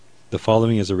The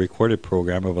following is a recorded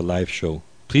program of a live show.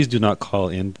 Please do not call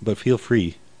in, but feel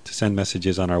free to send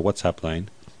messages on our WhatsApp line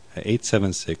at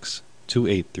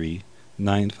 876-283-9533.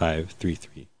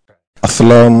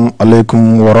 Assalamu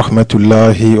alaikum wa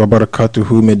rahmatullahi wa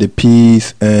barakatuhu. May the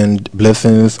peace and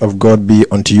blessings of God be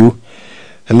unto you.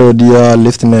 Hello dear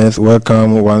listeners,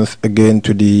 welcome once again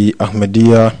to the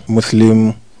Ahmadiyya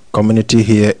Muslim community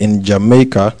here in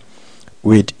Jamaica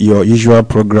with your usual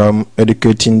program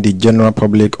educating the general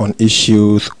public on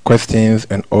issues, questions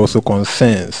and also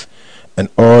concerns and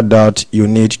all that you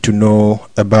need to know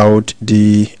about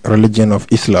the religion of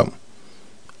Islam.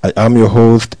 I am your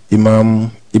host,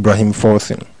 Imam Ibrahim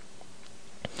Forsin.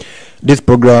 This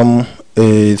program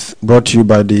is brought to you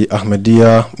by the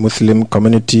Ahmadiyya Muslim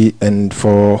community, and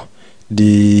for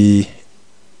the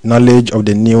knowledge of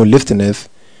the new listeners,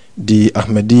 the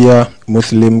Ahmadiyya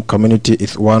Muslim community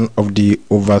is one of the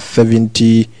over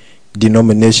 70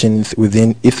 denominations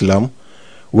within Islam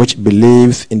which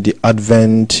believes in the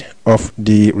advent of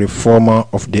the reformer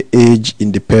of the age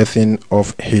in the person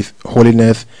of His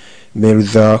Holiness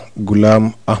Mirza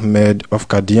Ghulam Ahmad of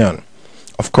Qadian.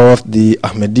 Of course, the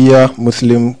Ahmadiyya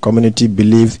Muslim community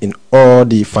believes in all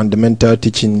the fundamental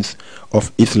teachings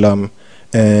of Islam,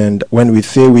 and when we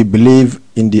say we believe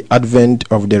in the advent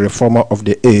of the reformer of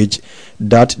the age,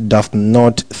 that does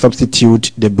not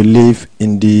substitute the belief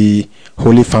in the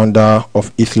holy founder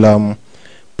of Islam,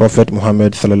 Prophet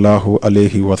Muhammad sallallahu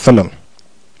alaihi wasallam.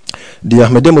 The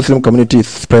Ahmadiyya Muslim community is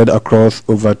spread across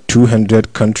over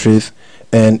 200 countries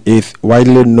and is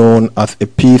widely known as a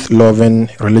peace-loving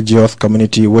religious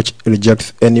community which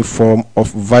rejects any form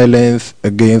of violence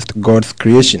against God's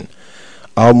creation.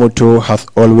 Our motto has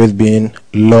always been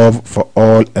love for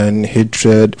all and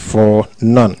hatred for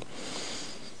none.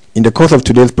 In the course of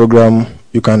today's program,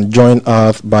 you can join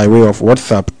us by way of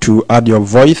WhatsApp to add your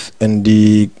voice, and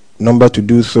the number to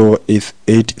do so is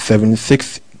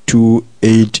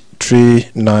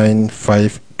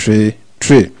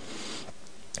 876-283-9533.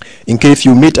 In case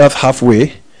you meet us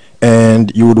halfway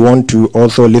and you would want to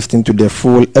also listen to the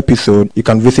full episode, you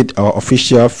can visit our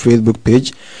official Facebook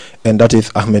page, and that is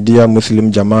Ahmadiyya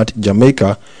Muslim Jamaat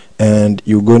Jamaica, and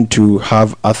you're going to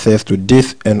have access to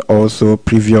this and also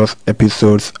previous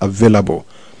episodes available.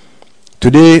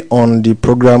 Today on the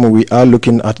program, we are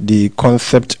looking at the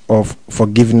concept of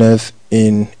forgiveness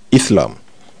in Islam.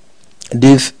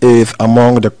 This is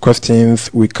among the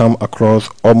questions we come across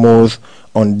almost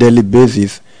on daily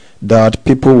basis, that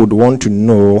people would want to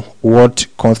know what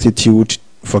constitutes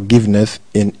forgiveness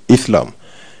in Islam.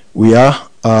 We are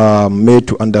made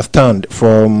to understand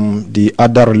from the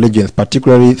other religions,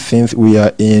 particularly since we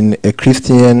are in a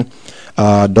Christian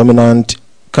dominant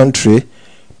country.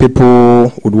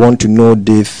 People would want to know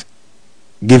this,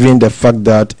 given the fact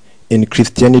that in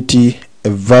Christianity,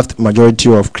 a vast majority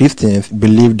of Christians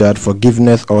believe that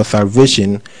forgiveness or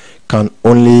salvation can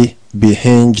only be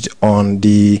hinged on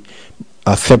the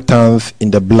acceptance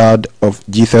in the blood of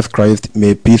Jesus Christ,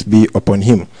 may peace be upon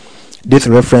him. This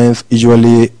reference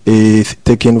usually is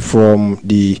taken from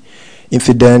the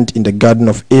incident in the Garden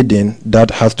of Eden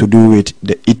that has to do with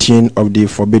the eating of the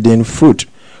forbidden fruit.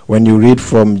 When you read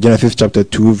from Genesis chapter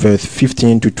 2 verse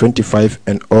 15 to 25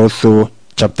 and also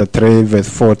chapter 3 verse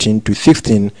 14 to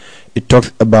 16, it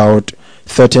talks about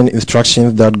certain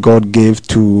instructions that God gave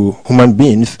to human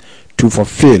beings to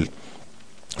fulfill.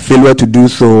 Failure to do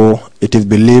so, it is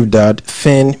believed that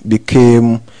sin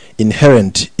became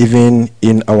inherent even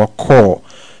in our core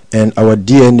and our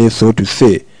DNA, so to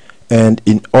say. And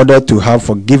in order to have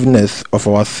forgiveness of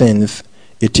our sins,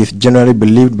 it is generally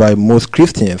believed by most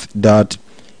Christians that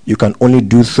you can only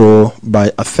do so by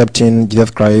accepting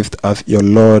Jesus Christ as your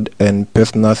Lord and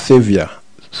personal Savior,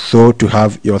 so to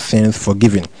have your sins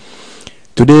forgiven.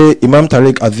 Today, Imam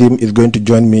Tariq Azim is going to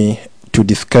join me to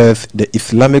discuss the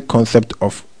Islamic concept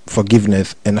of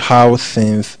forgiveness and how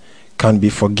sins can be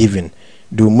forgiven.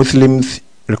 Do Muslims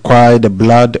require the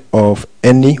blood of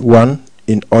anyone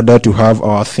in order to have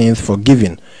our sins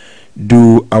forgiven?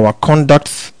 Do our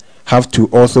conducts have to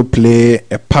also play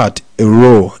a part, a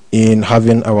role in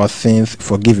having our sins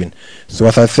forgiven? So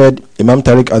as I said, Imam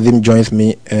Tariq Azim joins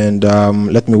me, and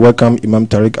let me welcome Imam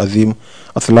Tariq Azim.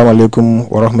 Assalamu alaikum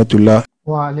wa rahmatullah.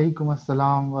 Wa alaikum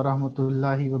assalam wa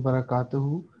rahmatullahi wa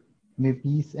barakatuhu. May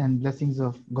peace and blessings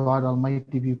of God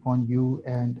Almighty be upon you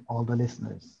and all the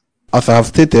listeners. As I have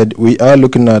stated, we are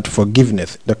looking at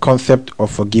forgiveness, the concept of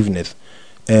forgiveness.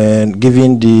 And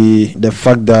given the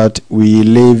fact that we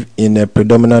live in a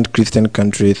predominant Christian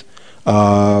countries,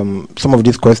 some of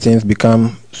these questions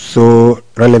become so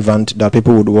relevant that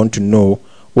people would want to know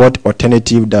what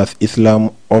alternative does Islam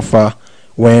offer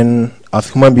when,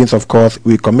 as human beings, of course,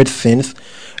 we commit sins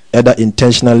either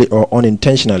intentionally or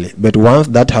unintentionally. But once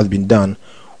that has been done,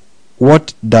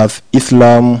 what does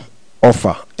Islam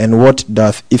offer and what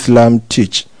does Islam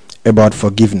teach about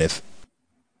forgiveness?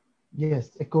 Yes,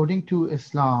 according to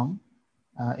Islam,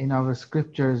 in our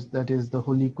scriptures, that is the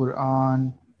Holy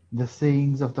Quran, the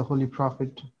sayings of the Holy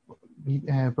Prophet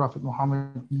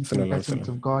Muhammad, peace and Sallallahu Alaihi blessings Wasallam.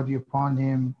 of God be upon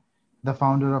him, the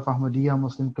founder of Ahmadiyya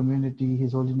Muslim community,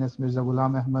 His Holiness Mirza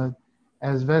Ghulam Ahmad,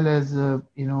 as well as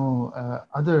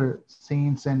other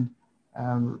saints and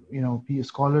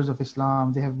scholars of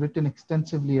Islam. They have written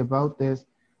extensively about this,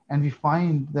 and we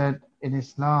find that in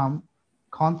Islam,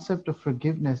 concept of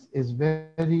forgiveness is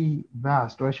very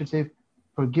vast, or I should say,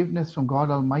 forgiveness from God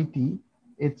Almighty.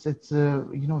 It's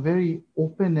very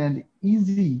open and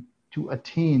easy to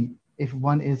attain if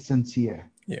one is sincere.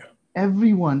 Yeah.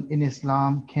 Everyone in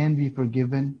Islam can be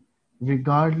forgiven,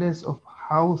 regardless of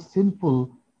how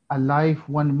sinful a life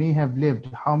one may have lived,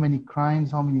 how many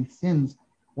crimes, how many sins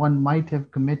one might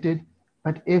have committed.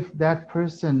 But if that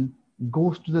person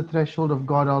goes to the threshold of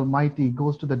God Almighty,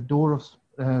 goes to the door of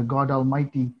God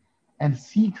Almighty, and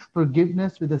seeks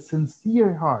forgiveness with a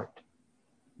sincere heart,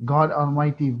 God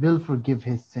Almighty will forgive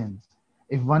his sins.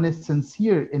 If one is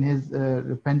sincere in his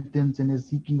repentance, in his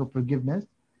seeking of forgiveness,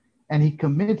 and he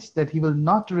commits that he will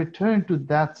not return to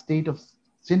that state of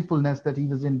sinfulness that he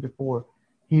was in before,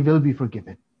 he will be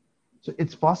forgiven. So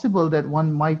it's possible that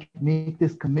one might make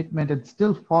this commitment and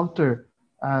still falter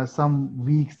some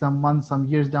weeks, some months, some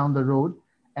years down the road.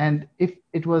 And if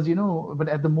it was, but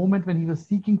at the moment when he was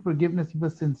seeking forgiveness, he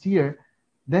was sincere,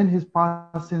 then his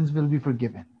past sins will be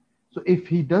forgiven. So if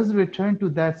he does return to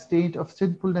that state of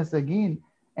sinfulness again,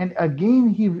 and again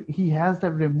he has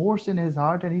that remorse in his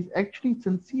heart and he's actually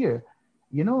sincere,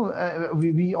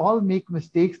 we all make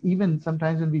mistakes, even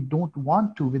sometimes when we don't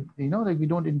want to, with like we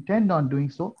don't intend on doing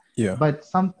so. Yeah. But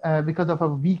because of our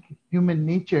weak human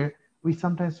nature, we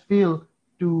sometimes fail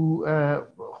to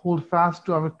hold fast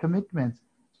to our commitments.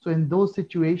 So in those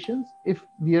situations, if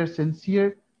we are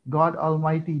sincere, God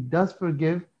Almighty does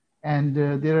forgive, and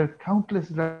there are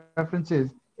countless references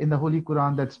in the Holy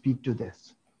Quran that speak to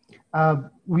this.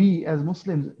 We as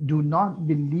Muslims do not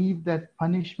believe that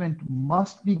punishment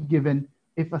must be given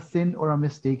if a sin or a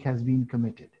mistake has been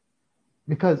committed.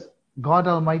 Because God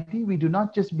Almighty, we do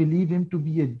not just believe him to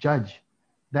be a judge,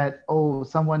 that, oh,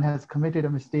 someone has committed a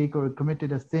mistake or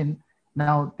committed a sin.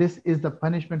 Now, this is the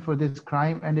punishment for this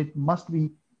crime and it must be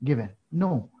given.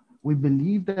 No, we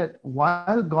believe that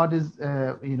while God is,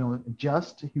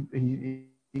 just, he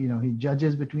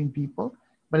judges between people,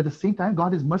 but at the same time,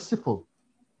 God is merciful.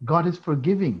 God is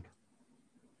forgiving.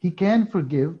 He can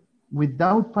forgive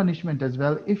without punishment as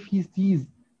well if he sees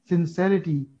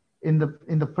sincerity in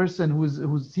the person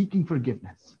who's seeking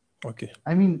forgiveness. Okay.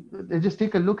 I mean, just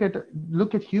take a look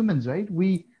at humans, right?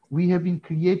 We have been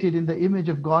created in the image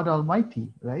of God Almighty,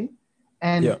 right?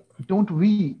 And Yeah. don't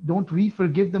we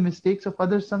forgive the mistakes of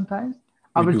others sometimes?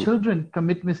 We Our do. children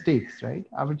commit mistakes, right?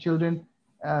 Our children,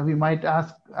 we might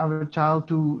ask our child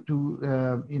to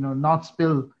not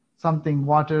spill something,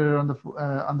 water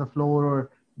on the floor, or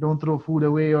don't throw food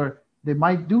away, or they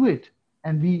might do it,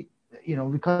 and we,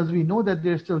 because we know that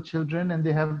they're still children and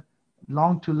they have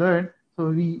long to learn, so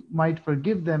we might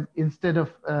forgive them instead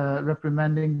of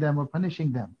reprimanding them or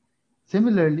punishing them.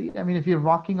 Similarly, I mean, if you're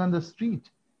walking on the street,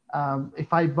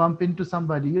 if I bump into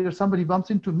somebody or somebody bumps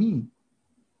into me,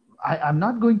 I'm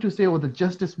not going to say, oh, the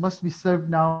justice must be served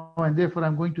now, and therefore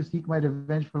I'm going to seek my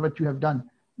revenge for what you have done.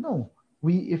 No,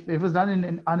 if it was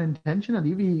done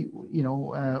unintentionally,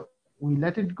 we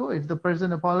let it go. If the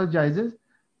person apologizes,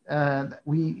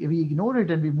 we ignore it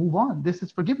and we move on. This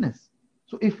is forgiveness.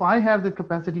 So if I have the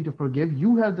capacity to forgive,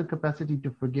 you have the capacity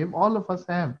to forgive, all of us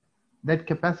have that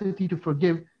capacity to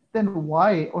forgive, then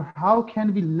why or how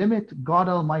can we limit God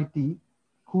Almighty,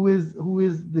 who is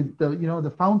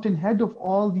the fountainhead of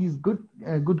all these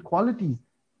good qualities?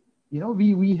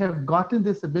 We have gotten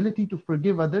this ability to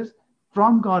forgive others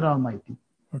from God Almighty.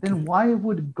 Okay. Then why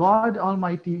would God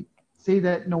Almighty say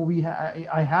that, no,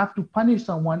 I have to punish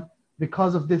someone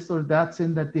because of this or that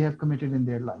sin that they have committed in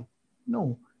their life?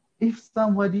 No. If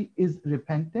somebody is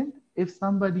repentant, if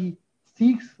somebody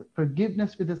seeks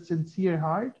forgiveness with a sincere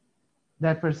heart,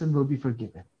 that person will be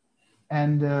forgiven.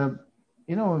 And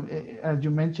as you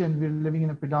mentioned, we're living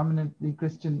in a predominantly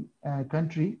Christian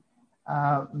country.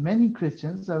 Many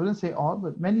Christians, I wouldn't say all,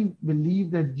 but many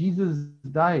believe that Jesus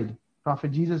died.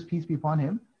 Prophet Jesus, peace be upon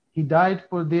him, he died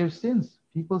for their sins,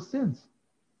 people's sins.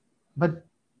 But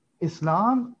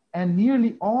Islam and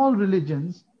nearly all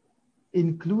religions,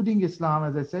 including Islam,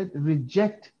 as I said,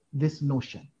 reject this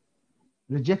notion,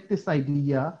 reject this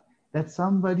idea that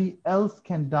somebody else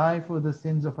can die for the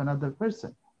sins of another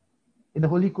person. In the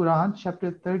Holy Quran,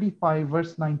 chapter 35,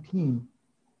 verse 19,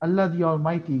 Allah the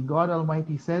Almighty, God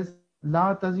Almighty says,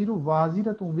 La taziru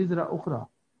waziratun wizra ukhra.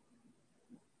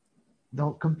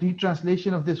 The complete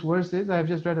translation of this verse is, I have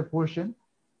just read a portion,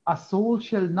 a soul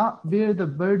shall not bear the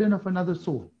burden of another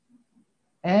soul.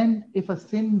 And if a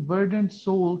sin-burdened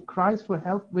soul cries for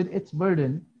help with its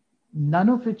burden, none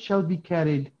of it shall be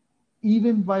carried,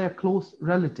 even by a close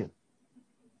relative.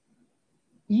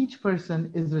 Each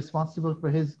person is responsible for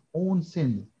his own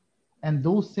sins, and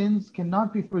those sins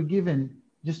cannot be forgiven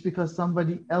just because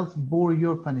somebody else bore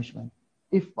your punishment.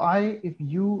 If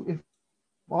you, if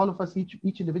all of us,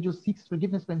 each individual seeks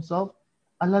forgiveness for himself,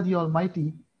 Allah the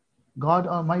Almighty, God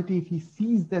Almighty, if He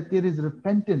sees that there is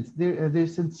repentance,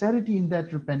 there's sincerity in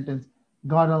that repentance,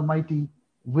 God Almighty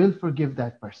will forgive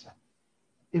that person.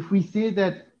 If we say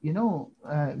that,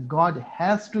 God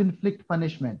has to inflict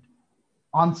punishment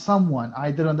on someone,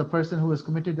 either on the person who has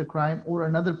committed the crime or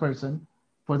another person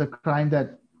for the crime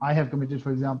that I have committed,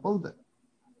 for example,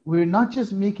 we're not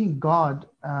just making God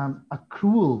a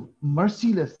cruel,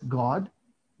 merciless God,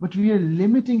 but we are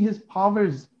limiting his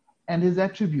powers and his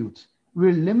attributes.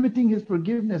 We're limiting his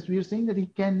forgiveness. We are saying that he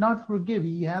cannot forgive,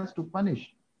 he has to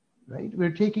punish, right?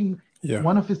 We're taking Yeah.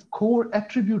 one of his core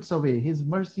attributes away, his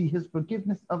mercy, his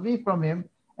forgiveness away from him.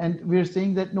 And we're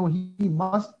saying that no, he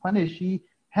must punish. He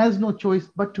has no choice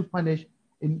but to punish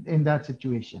in that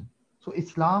situation. So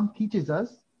Islam teaches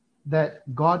us that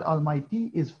God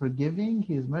Almighty is forgiving,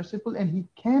 He is merciful, and He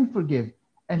can forgive.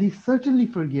 And He certainly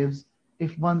forgives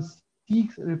if one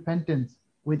seeks repentance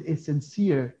with a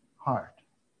sincere heart.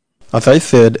 As I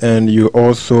said, and you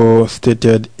also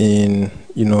stated in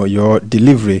your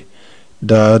delivery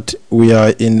that we are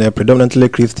in a predominantly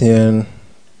Christian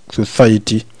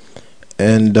society,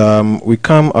 and we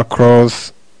come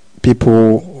across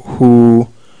people who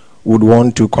would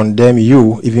want to condemn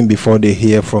you even before they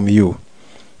hear from you,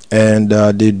 and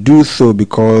they do so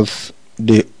because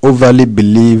they overly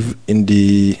believe in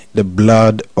the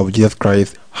blood of Jesus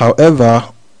Christ. However,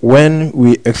 when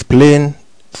we explain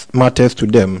matters to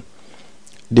them,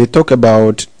 they talk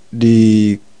about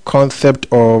the concept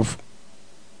of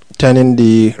turning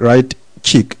the right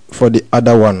cheek for the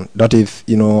other one. That is,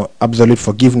 absolute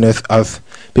forgiveness, as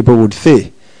people would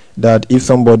say. That if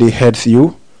somebody hurts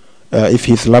you, if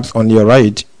he slaps on your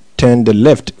right, turn the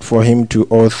left for him to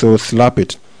also slap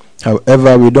it.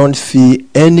 However, we don't see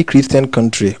any Christian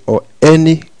country or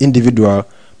any individual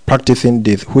practicing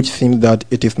this, which seems that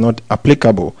it is not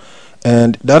applicable.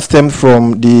 And that stems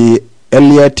from the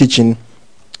earlier teaching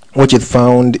which is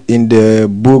found in the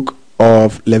book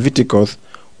of Leviticus,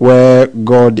 where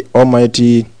God the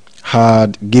Almighty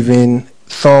had given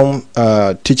some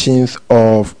teachings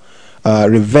of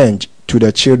revenge to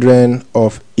the children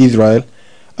of Israel,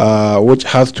 which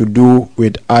has to do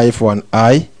with eye for an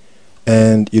eye,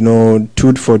 and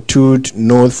tooth for tooth,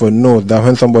 nose for nose. That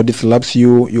when somebody slaps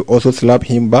you, you also slap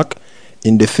him back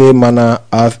in the same manner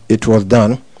as it was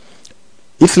done.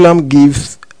 Islam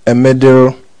gives a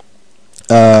middle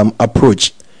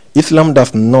approach. Islam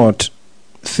does not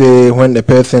say when a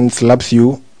person slaps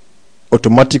you,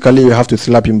 automatically you have to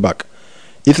slap him back.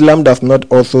 Islam does not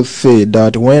also say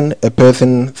that when a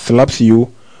person slaps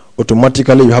you,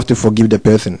 automatically you have to forgive the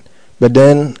person. But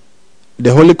then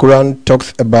the Holy Quran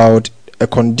talks about a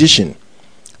condition,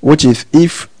 which is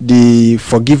if the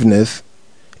forgiveness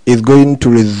is going to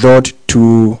resort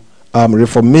to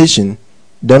reformation,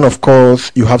 then of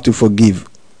course you have to forgive.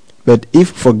 But if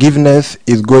forgiveness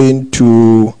is going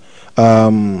to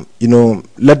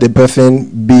let the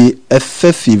person be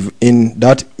excessive in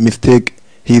that mistake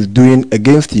he's doing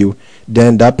against you,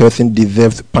 then that person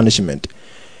deserves punishment.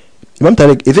 Imam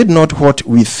Tariq, is it not what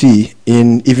we see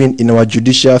even in our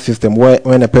judicial system, where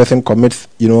when a person commits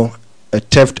a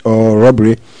theft or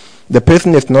robbery, the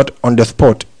person is not on the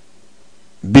spot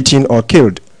beaten or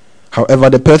killed? However,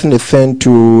 the person is sent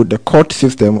to the court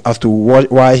system as to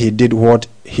why he did what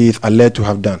he is alleged to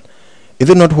have done. Is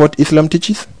it not what Islam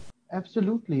teaches?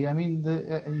 Absolutely. I mean,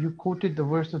 you quoted the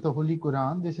verse of the Holy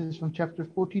Quran. This is from chapter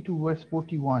 42, verse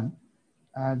 41.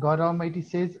 God Almighty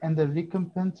says, "And the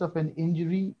recompense of an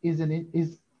injury is an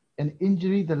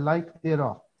injury the like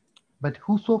thereof. But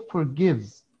whoso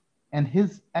forgives and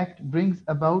his act brings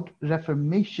about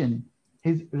reformation,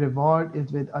 his reward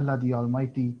is with Allah the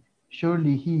Almighty.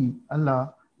 Surely He,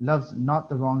 Allah, loves not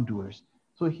the wrongdoers."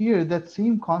 So here, that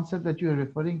same concept that you are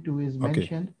referring to is Okay.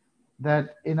 mentioned,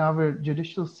 that in our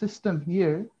judicial system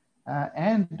here,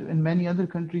 and in many other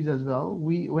countries as well,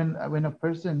 when a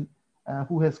person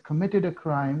who has committed a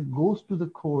crime goes to the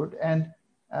court and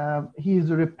he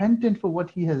is repentant for what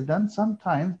he has done,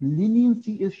 sometimes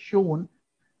leniency is shown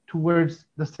towards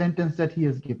the sentence that he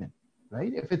has given.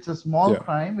 right? If it's a small Yeah.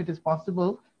 crime, it is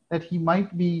possible that he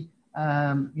might be,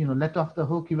 let off the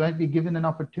hook. He might be given an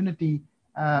opportunity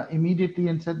immediately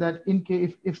and said that in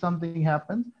case if something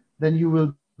happens, then you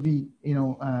will be,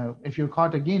 if you're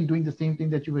caught again doing the same thing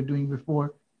that you were doing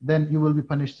before, then you will be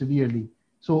punished severely.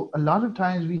 So a lot of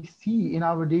times we see in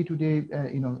our day-to-day,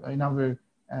 in our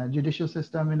judicial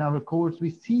system, in our courts, we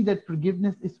see that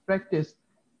forgiveness is practiced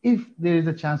if there is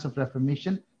a chance of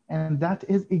reformation. And that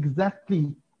is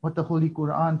exactly what the Holy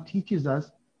Quran teaches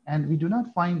us. And we do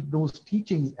not find those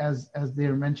teachings as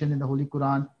they're mentioned in the Holy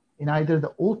Quran in either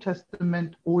the Old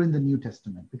Testament or in the New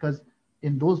Testament, because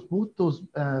in both those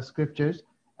scriptures,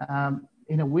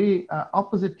 in a way,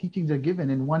 opposite teachings are given.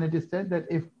 In one, it is said that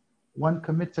if one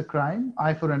commits a crime,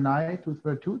 eye for an eye, tooth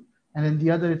for a tooth, and in the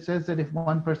other, it says that if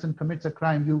one person commits a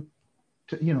crime,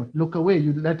 look away,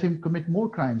 you let him commit more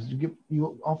crimes,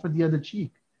 you offer the other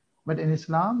cheek. But in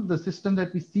Islam, the system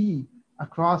that we see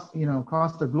across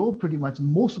the globe, pretty much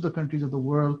most of the countries of the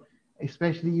world,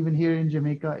 especially even here in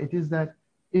Jamaica, it is that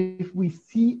if we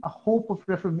see a hope of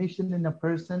reformation in a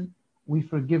person, we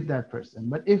forgive that person.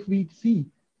 But if we see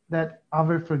that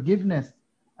our forgiveness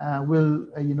will,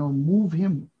 move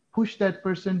him, push that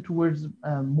person towards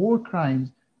more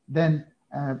crimes, then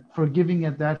forgiving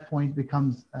at that point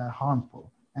becomes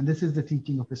harmful. And this is the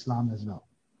teaching of Islam as well.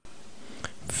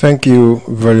 Thank you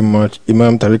very much,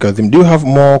 Imam Tariq Azim. Do you have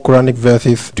more Quranic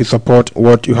verses to support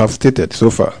what you have stated so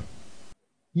far?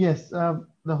 Yes,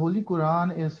 the Holy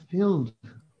Quran is filled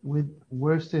with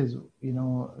verses,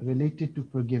 related to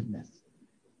forgiveness.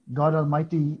 God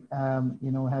Almighty,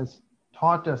 has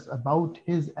taught us about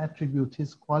His attributes,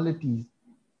 His qualities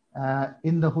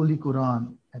in the Holy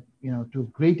Quran, to a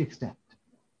great extent.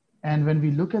 And when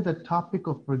we look at the topic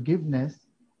of forgiveness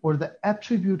or the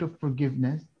attribute of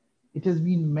forgiveness, it has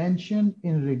been mentioned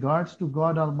in regards to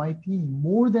God Almighty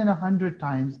more than 100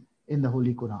 times in the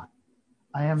Holy Quran.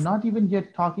 I am not even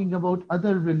yet talking about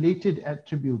other related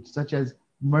attributes such as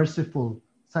merciful,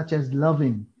 such as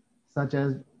loving, such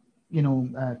as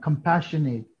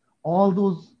compassionate. All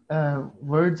those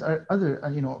words are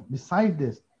other. Beside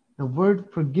this, the word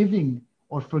forgiving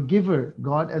or forgiver,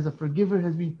 God as a forgiver,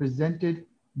 has been presented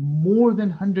more than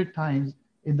 100 times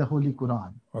in the Holy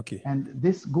Quran. Okay. And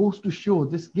this goes to show,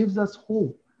 this gives us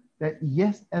hope that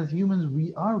yes, as humans,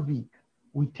 we are weak.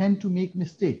 We tend to make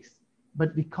mistakes.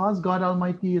 But because God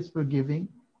Almighty is forgiving,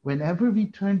 whenever we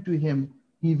turn to Him,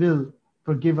 He will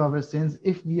forgive our sins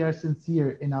if we are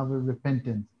sincere in our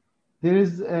repentance. There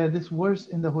is this verse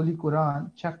in the Holy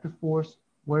Quran, chapter 4,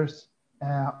 verse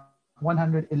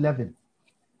 111.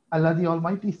 Allah the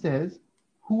Almighty says,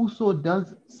 "Whoso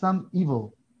does some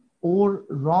evil or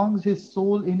wrongs his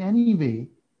soul in any way,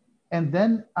 and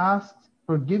then asks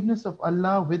forgiveness of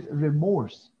Allah with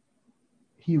remorse,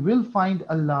 he will find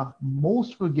Allah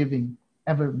most forgiving,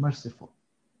 ever merciful."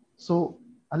 So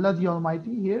Allah the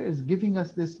Almighty here is giving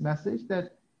us this message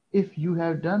that if you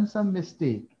have done some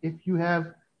mistake, if you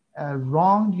have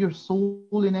wronged your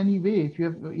soul in any way, if you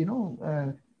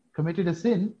have, committed a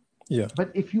sin, Yeah.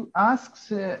 but if you ask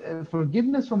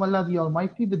forgiveness from Allah the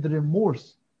Almighty with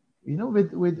remorse,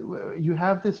 with you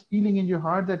have this feeling in your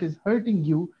heart that is hurting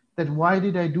you, that why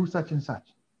did I do such and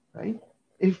such, right?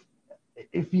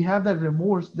 If we have that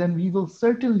remorse, then we will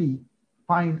certainly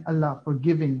find Allah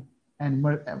forgiving and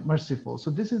merciful.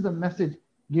 So this is the message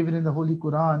given in the Holy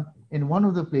Quran in one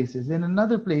of the places. In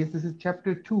another place, this is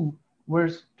chapter 2,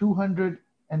 verse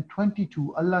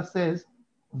 222. Allah says,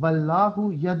 "Wallahu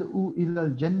yad'u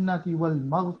ilal jannati wal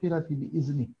maghfirati bi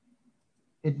izni."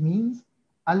 It means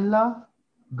Allah,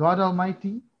 God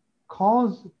Almighty,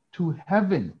 calls to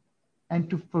heaven and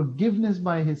to forgiveness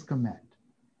by His command.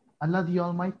 Allah the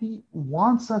Almighty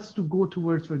wants us to go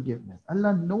towards forgiveness.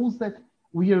 Allah knows that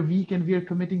we are weak and we are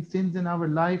committing sins in our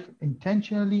life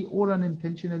intentionally or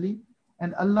unintentionally.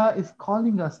 And Allah is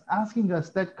calling us, asking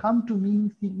us that come to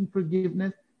me seeking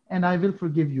forgiveness and I will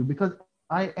forgive you, because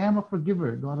I am a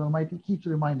forgiver. God Almighty keeps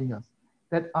reminding us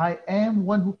that I am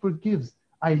one who forgives.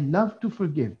 I love to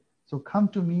forgive. So come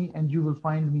to me and you will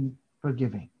find me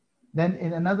forgiving. Then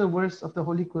in another verse of the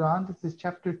Holy Quran, this is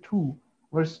chapter 2,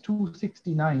 verse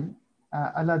 269,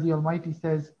 Allah the Almighty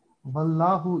says,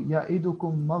 "Wallahu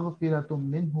ya'idukum maghfiratum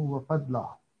minhu wa fadlah."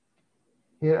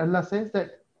 Here Allah says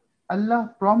that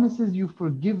Allah promises you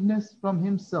forgiveness from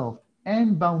Himself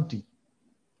and bounty.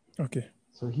 Okay.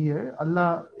 So here,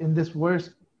 Allah, in this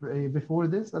verse before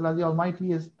this, Allah the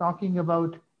Almighty is talking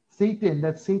about Satan,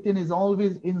 that Satan is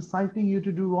always inciting you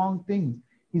to do wrong things.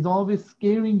 He's always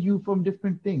scaring you from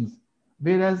different things.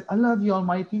 Whereas Allah the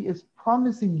Almighty is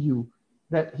promising you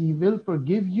that He will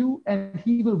forgive you and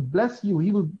He will bless you.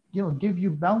 He will, give you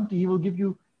bounty. He will give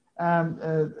you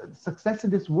success in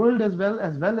this world as well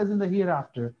as in the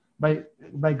hereafter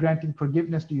by granting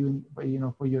forgiveness to you,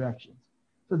 for your actions.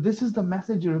 So this is the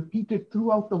message repeated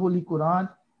throughout the Holy Quran.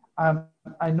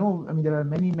 I know, there are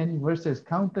many verses,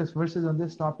 countless verses on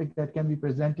this topic that can be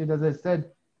presented. As I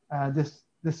said,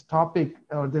 this topic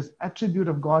or this attribute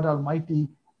of God Almighty,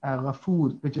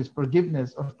 Ghafoor, which is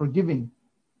forgiveness or forgiving,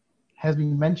 has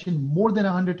been mentioned more than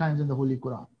 100 times in the Holy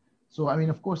Quran. So,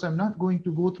 of course, I'm not going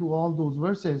to go through all those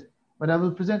verses, but I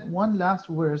will present one last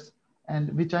verse,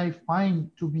 and which I find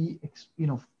to be,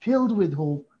 filled with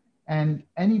hope. And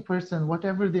any person,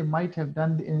 whatever they might have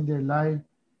done in their life,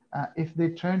 if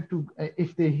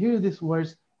they hear this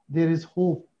verse, there is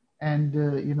hope and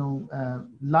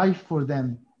life for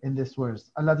them in this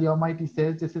verse. Allah the Almighty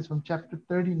says, this is from chapter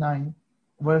 39,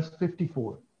 verse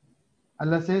 54.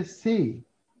 Allah says, "Say,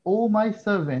 O my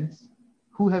servants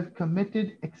who have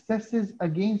committed excesses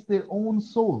against their own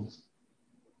souls,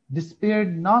 despair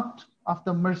not of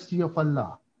the mercy of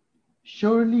Allah.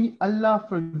 Surely Allah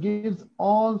forgives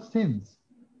all sins.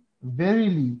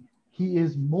 Verily, He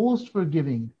is most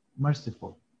forgiving,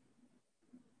 merciful."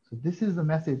 So this is the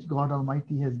message God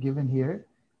Almighty has given here,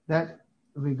 that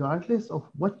regardless of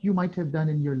what you might have done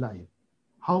in your life,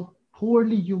 how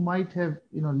poorly you might have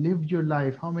lived your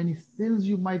life, how many sins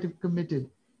you might have committed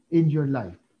in your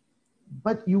life,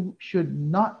 but you should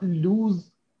not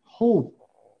lose hope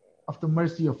of the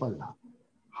mercy of Allah.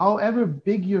 However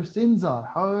big your sins are,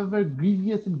 however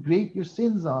grievous and great your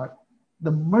sins are,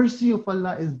 the mercy of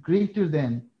Allah is greater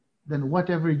than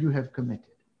whatever you have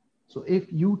committed. So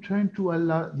if you turn to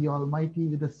Allah the Almighty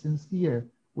with a sincere,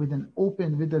 with an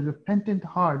open, with a repentant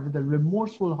heart, with a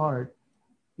remorseful heart,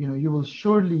 you will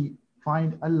surely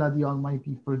find Allah the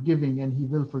Almighty forgiving, and He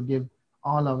will forgive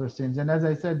all our sins. And as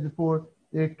I said before,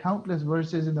 there are countless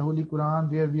verses in the Holy Quran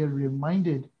where we are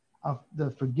reminded of the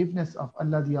forgiveness of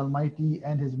Allah the Almighty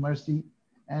and His mercy.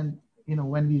 And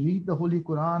when we read the Holy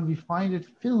Quran, we find it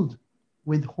filled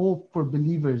with hope for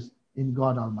believers in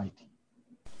God Almighty.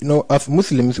 As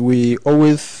Muslims, we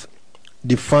always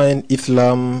define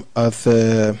Islam as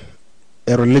a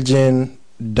religion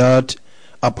that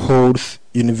upholds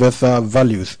universal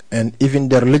values, and even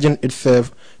the religion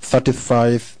itself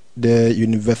satisfies the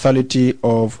universality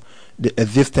of the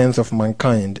existence of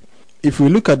mankind. If we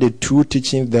look at the two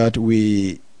teachings that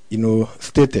we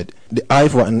stated, the eye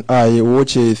for an eye,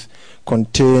 which is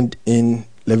contained in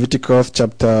Leviticus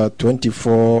chapter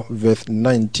 24 verse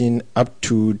 19 up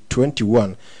to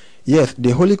 21. Yes,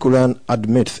 the Holy Quran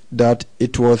admits that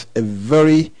it was a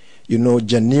very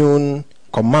genuine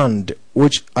command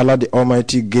which Allah the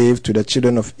Almighty gave to the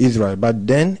children of Israel, but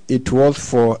then it was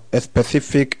for a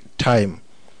specific time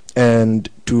and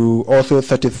to also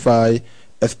satisfy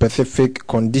a specific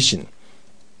condition.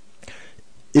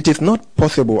 It is not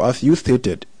possible, as you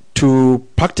stated, to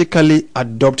practically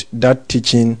adopt that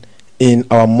teaching in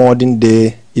our modern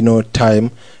day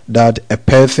time, that a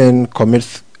person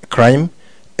commits crime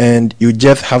and you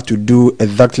just have to do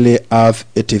exactly as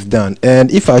it is done.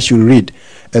 And if I should read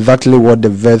exactly what the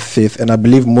verse says, and I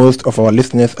believe most of our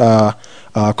listeners are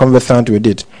conversant with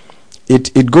it,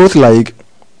 it goes like,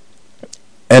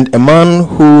 "And a man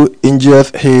who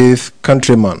injures his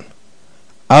countryman,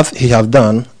 as he has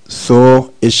done,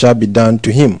 so it shall be done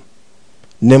to him,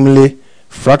 namely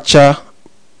fracture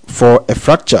for a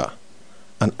fracture,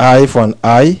 an eye for an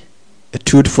eye, a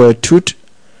tooth for a tooth,"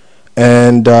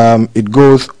 and it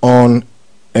goes on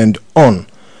and on.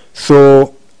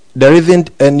 So there isn't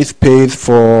any space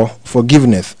for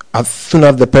forgiveness. As soon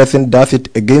as the person does it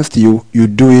against you, you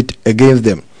do it against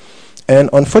them. And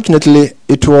unfortunately,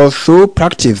 it was so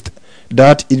practiced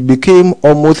that it became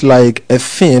almost like a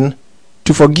sin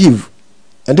to forgive.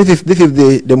 And this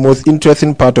is the most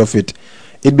interesting part of it.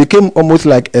 It became almost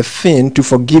like a sin to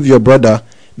forgive your brother,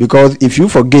 because if you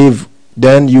forgive,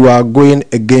 then you are going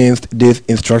against this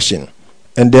instruction.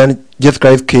 And then Jesus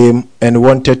Christ came and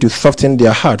wanted to soften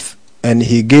their hearts, and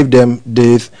He gave them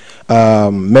this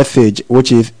message,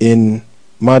 which is in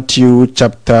Matthew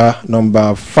chapter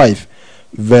number 5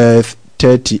 verse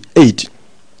 38,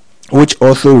 which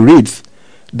also reads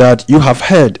that "You have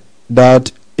heard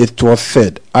that it was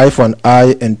said, eye for an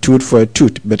eye and tooth for a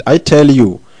tooth, but I tell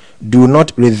you, do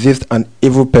not resist an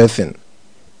evil person.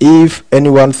 If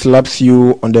anyone slaps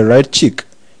you on the right cheek,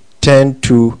 turn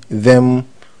to them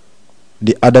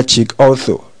the other cheek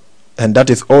also." And that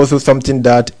is also something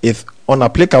that is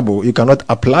unapplicable. You cannot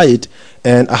apply it,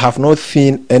 and I have not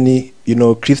seen any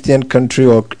Christian country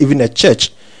or even a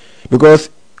church, because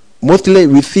mostly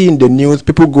we see in the news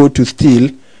people go to steal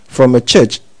from a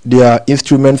church their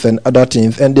instruments and other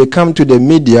things, and they come to the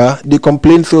media, they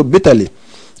complain so bitterly.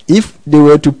 if they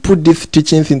were to put these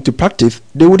teachings into practice,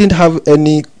 they wouldn't have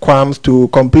any qualms to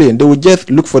complain. They would just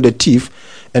look for the thief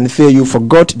and say, you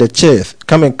forgot the chairs.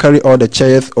 Come and carry all the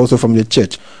chairs also from the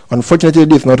church. Unfortunately,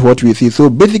 this is not what we see. So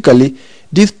basically,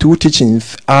 these two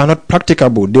teachings are not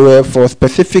practicable. They were for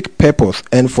specific purpose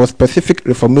and for specific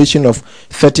reformation of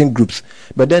certain groups.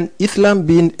 But then Islam,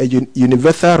 being a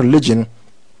universal religion,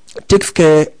 takes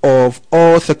care of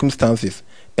all circumstances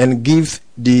and gives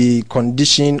the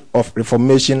condition of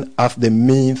reformation as the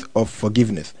means of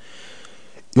forgiveness.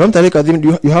 Imam Tariq Azim,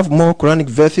 do you have more Quranic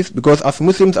verses? Because as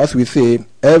Muslims, as we say,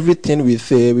 everything we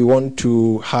say, we want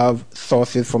to have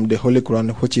sources from the Holy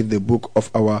Quran, which is the book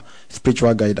of our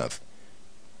spiritual guidance.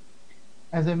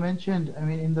 As I mentioned, I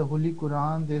mean, in the Holy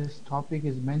Quran, this topic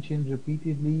is mentioned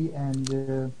repeatedly, and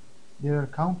there are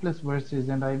countless verses.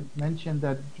 And I mentioned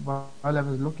that while I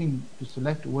was looking to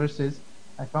select verses,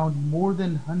 I found more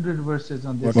than 100 verses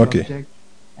on this subject,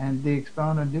 and they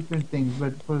expound on different things.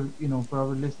 But for our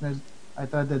listeners, I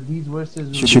thought that these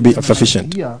verses should be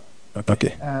sufficient.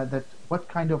 That what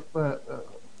kind of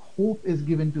hope is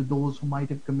given to those who might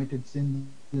have committed sins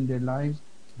in their lives.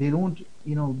 They don't,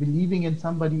 believing in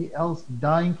somebody else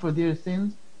dying for their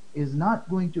sins is not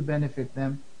going to benefit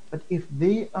them. But if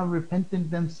they are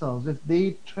repentant themselves, if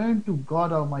they turn to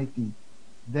God Almighty,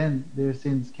 then their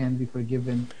sins can be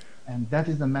forgiven. And that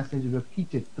is the message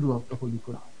repeated throughout the Holy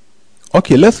Quran.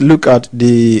 Okay, let's look at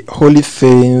the holy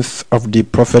sayings of the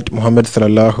Prophet Muhammad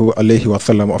sallallahu alaihi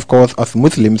wasallam. Of course, as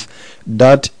Muslims,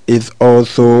 that is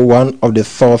also one of the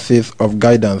sources of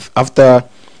guidance. After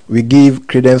we give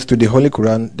credence to the Holy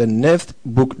Quran, the next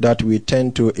book that we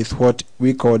turn to is what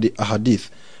we call the Ahadith.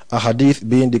 Ahadith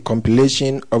being the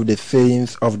compilation of the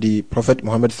sayings of the Prophet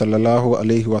Muhammad sallallahu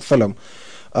alaihi wasallam.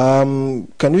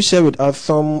 Can you share with us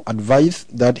some advice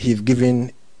that he's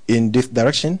given in this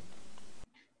direction?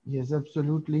 Yes,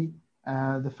 absolutely.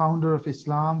 The founder of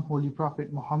Islam, Holy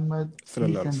Prophet Muhammad, peace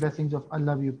and blessings of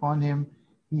Allah be upon him,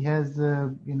 he has,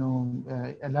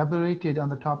 elaborated on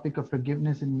the topic of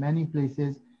forgiveness in many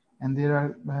places, and there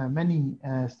are many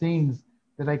sayings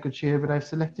that I could share, but I've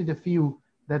selected a few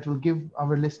that will give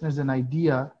our listeners an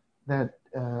idea that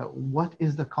what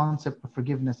is the concept of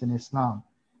forgiveness in Islam.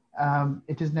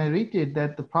 It is narrated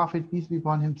that the Prophet, peace be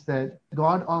upon him, said,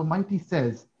 God Almighty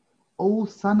says, O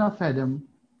son of Adam,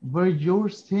 were your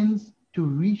sins to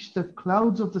reach the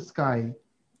clouds of the sky,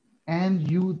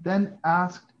 and you then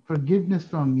asked forgiveness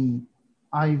from me,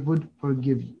 I would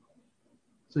forgive you.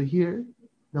 So here,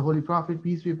 the Holy Prophet,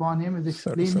 peace be upon him, is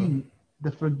explaining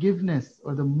the forgiveness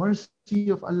or the mercy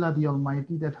of Allah the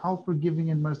Almighty, that how forgiving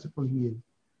and merciful He is.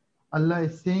 Allah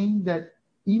is saying that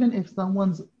even if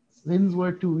someone's sins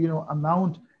were to,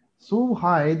 amount so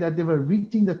high that they were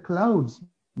reaching the clouds,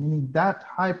 meaning that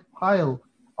high pile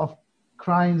of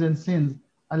crimes and sins,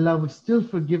 Allah would still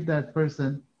forgive that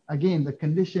person. Again, the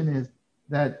condition is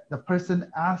that the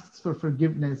person asks for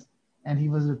forgiveness and he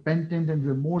was repentant and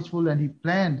remorseful and he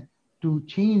planned to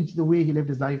change the way he lived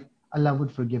his life. Allah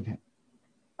would forgive him.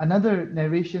 Another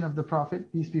narration of the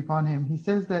Prophet, peace be upon him, he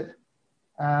says that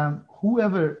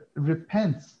whoever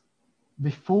repents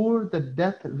before the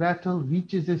death rattle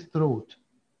reaches his throat,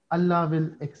 Allah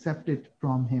will accept it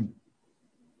from him.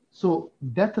 So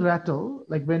death rattle,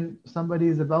 like when somebody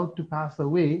is about to pass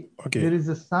away, there is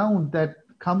a sound that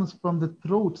comes from the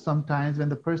throat sometimes when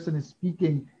the person is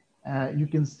speaking. You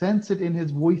can sense it in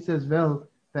his voice as well,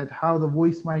 that how the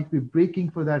voice might be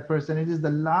breaking for that person. It is the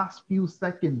last few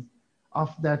seconds of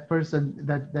that person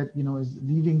that is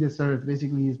leaving this earth.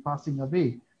 Basically, is passing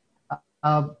away.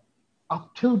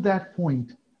 Up till that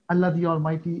point, Allah the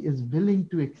Almighty is willing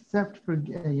to accept,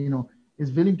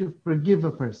 is willing to forgive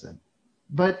a person.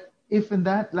 But if in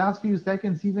that last few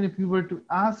seconds, even if you were to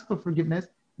ask for forgiveness,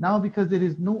 now because there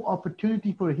is no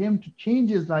opportunity for him to change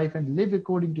his life and live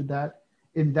according to that,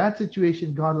 in that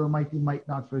situation, God Almighty might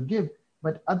not forgive.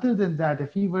 But other than that,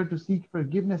 if he were to seek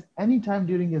forgiveness anytime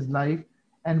during his life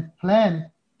and plan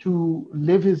to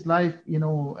live his life, in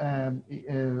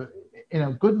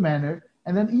a good manner,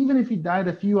 and then even if he died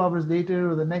a few hours later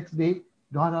or the next day,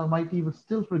 God Almighty will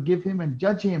still forgive him and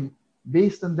judge him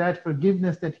based on that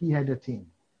forgiveness that he had attained.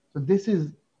 So this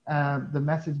is the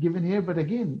message given here. But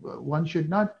again, one should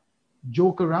not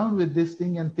joke around with this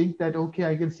thing and think that, okay,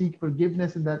 I can seek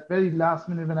forgiveness in that very last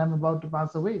minute when I'm about to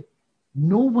pass away.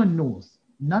 No one knows.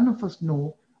 None of us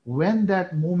know when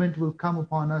that moment will come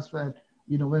upon us, when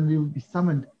we will be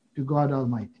summoned to God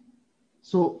Almighty.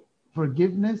 So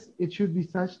forgiveness, it should be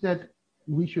such that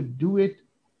we should do it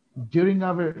during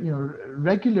our,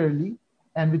 regularly,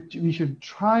 and we should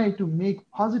try to make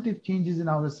positive changes in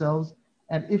ourselves.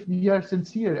 And if we are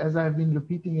sincere, as I've been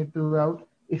repeating it throughout,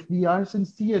 if we are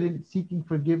sincere in seeking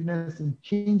forgiveness and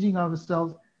changing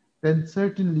ourselves, then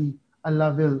certainly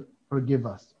Allah will forgive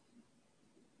us.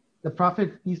 The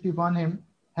Prophet, peace be upon him,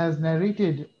 has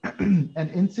narrated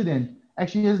an incident.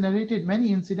 Actually, he has narrated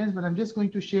many incidents, but I'm just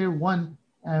going to share one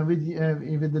with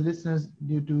the listeners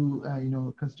due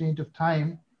to constraint of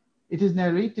time. It is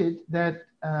narrated that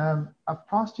a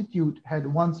prostitute had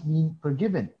once been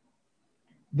forgiven.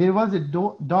 There was a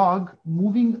dog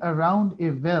moving around a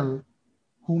well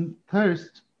whom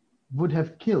thirst would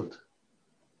have killed.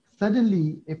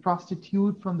 Suddenly, a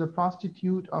prostitute from the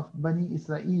prostitute of Bani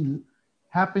Israel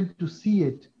happened to see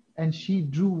it, and she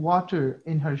drew water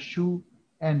in her shoe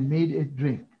and made it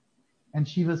drink. And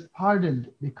she was pardoned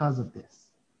because of this.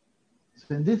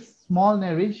 So in this small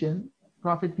narration,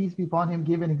 Prophet, peace be upon him,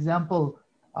 gave an example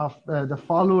of the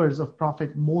followers of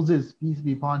Prophet Moses, peace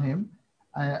be upon him,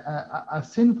 a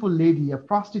sinful lady, a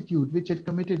prostitute, which had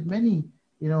committed many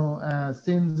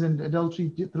sins and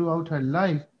adultery throughout her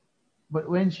life. But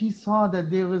when she saw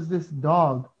that there was this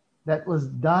dog that was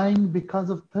dying because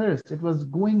of thirst, it was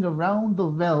going around the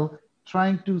well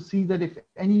trying to see that if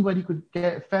anybody could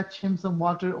fetch him some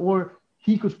water, or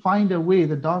he could find a way,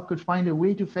 the dog could find a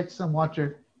way to fetch some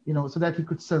water, so that he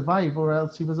could survive, or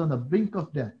else he was on the brink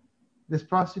of death. This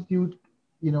prostitute,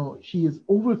 she is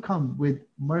overcome with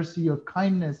mercy or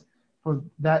kindness for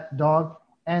that dog.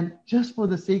 And just for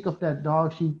the sake of that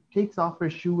dog, she takes off her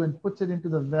shoe and puts it into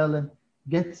the well and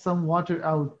gets some water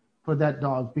out for that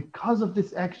dog. Because of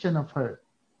this action of her,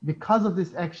 because of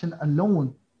this action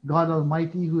alone, God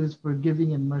Almighty, who is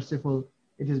forgiving and merciful,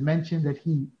 it is mentioned that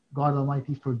God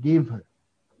Almighty, forgave her.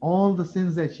 All the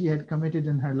sins that she had committed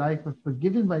in her life were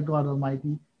forgiven by God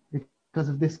Almighty because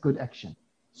of this good action.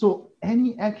 So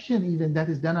any action even that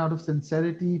is done out of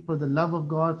sincerity, for the love of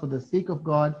God, for the sake of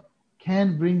God,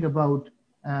 can bring about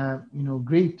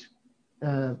great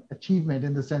achievement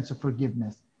in the sense of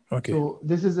forgiveness. Okay. So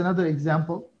this is another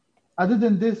example. Other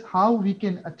than this, how we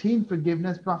can attain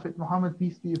forgiveness, Prophet Muhammad,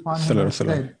 peace be upon him,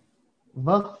 said,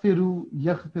 وَغْفِرُوا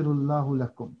يَغْفِرُ اللَّهُ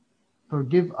لَكُمْ.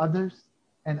 Forgive others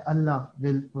and Allah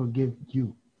will forgive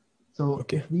you. So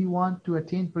if we want to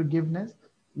attain forgiveness,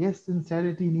 yes,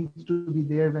 sincerity needs to be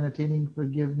there when attaining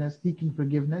forgiveness, seeking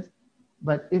forgiveness.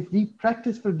 But if we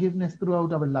practice forgiveness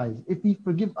throughout our lives, if we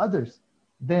forgive others,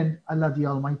 then Allah the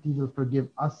Almighty will forgive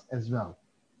us as well.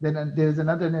 Then there is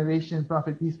another narration,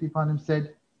 Prophet, peace be upon him,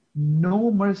 said, no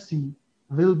mercy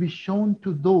will be shown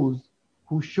to those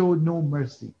who show no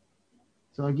mercy.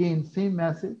 So again, same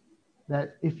message,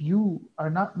 that if you are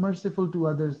not merciful to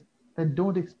others, then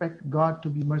don't expect God to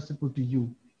be merciful to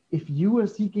you. If you are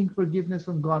seeking forgiveness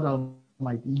from God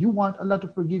Almighty, you want Allah to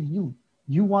forgive you,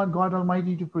 you want God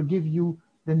Almighty to forgive you,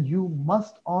 then you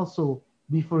must also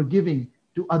be forgiving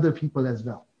to other people as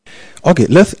well. Okay,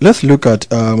 let's look at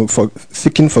for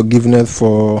seeking forgiveness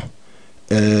for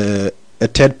a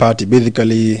third party,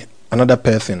 basically another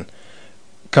person.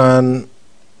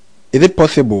 Is it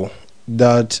possible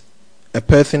that a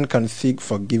person can seek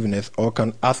forgiveness or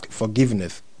can ask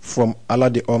forgiveness from Allah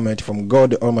the Almighty, from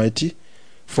God the Almighty,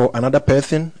 for another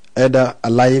person, either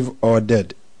alive or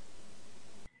dead?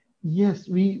 Yes,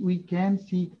 we can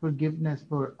seek forgiveness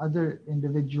for other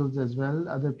individuals as well,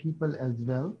 other people as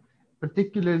well,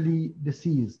 particularly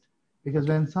deceased. Because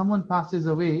when someone passes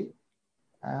away,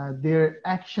 their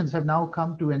actions have now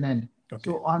come to an end.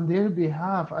 So on their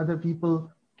behalf, other people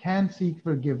can seek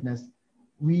forgiveness.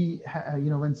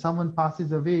 When someone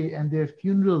passes away and their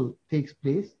funeral takes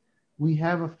place, we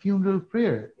have a funeral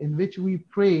prayer in which we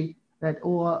pray that,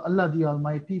 oh Allah the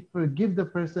Almighty, forgive the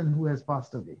person who has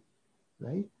passed away,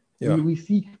 right? Yeah. We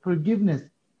seek forgiveness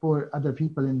for other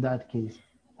people in that case.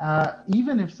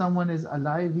 Even if someone is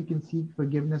alive, we can seek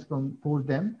forgiveness for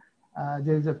them.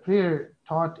 There is a prayer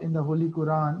taught in the Holy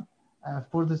Quran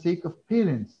for the sake of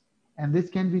parents. And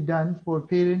this can be done for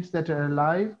parents that are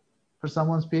alive, for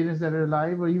someone's parents that are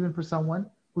alive, or even for someone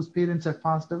whose parents have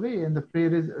passed away. And the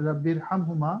prayer is,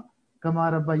 Rabbirhamhuma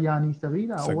kama rabbayani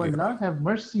saghira. Oh Allah, have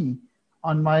mercy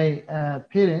on my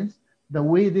parents the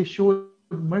way they showed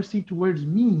mercy towards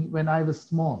me when I was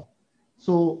small.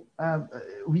 So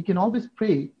we can always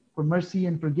pray for mercy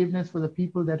and forgiveness for the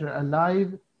people that are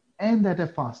alive and that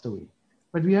have passed away.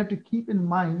 But we have to keep in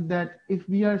mind that if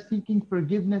we are seeking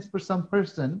forgiveness for some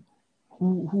person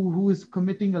who is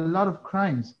committing a lot of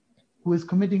crimes, who is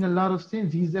committing a lot of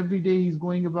sins, every day he's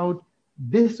going about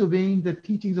disobeying the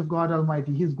teachings of God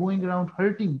Almighty. He's going around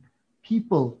hurting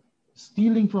people,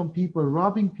 stealing from people,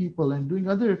 robbing people, and doing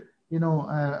other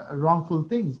wrongful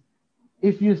things.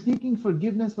 If you're seeking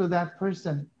forgiveness for that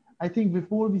person, I think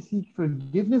before we seek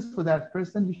forgiveness for that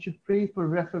person, we should pray for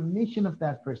reformation of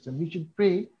that person. We should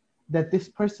pray that this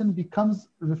person becomes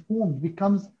reformed,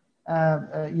 becomes,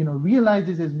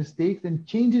 realizes his mistakes and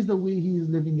changes the way he is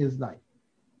living his life.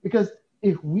 Because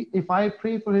if I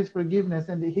pray for his forgiveness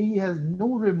and he has no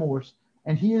remorse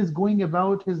and he is going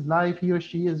about his life, he or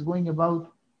she is going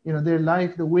about their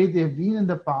life the way they've been in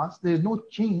the past, there's no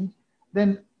change,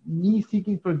 then me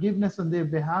seeking forgiveness on their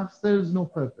behalf serves no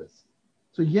purpose.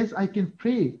 So yes, I can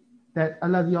pray that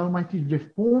Allah the Almighty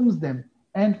reforms them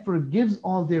and forgives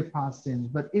all their past sins.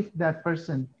 But if that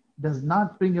person does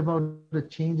not bring about a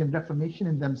change and reformation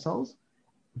in themselves,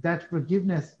 that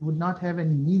forgiveness would not have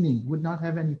any meaning, would not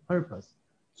have any purpose.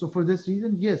 So for this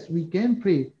reason, yes, we can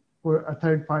pray for a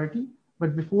third party,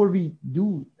 but before we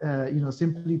do,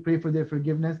 simply pray for their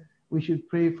forgiveness, we should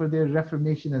pray for their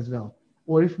reformation as well.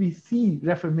 Or if we see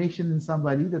reformation in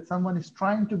somebody, that someone is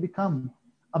trying to become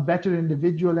a better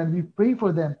individual, and we pray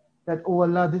for them that, oh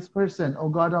Allah, this person, oh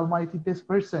God Almighty, this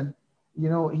person, he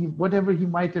whatever he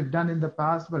might have done in the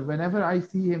past, but whenever I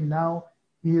see him now,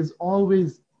 he is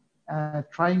always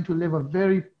trying to live a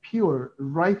very pure,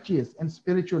 righteous, and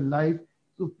spiritual life.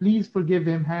 So please forgive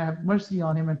him, have mercy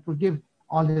on him, and forgive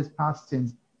all his past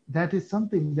sins. That is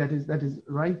something that is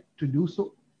right to do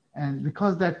so, and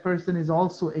because that person is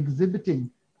also exhibiting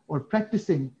or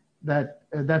practicing that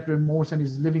remorse and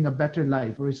is living a better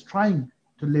life or is trying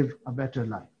to live a better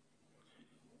life.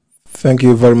 Thank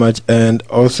you very much. And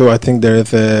also, I think there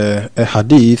is a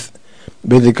hadith,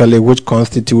 basically, which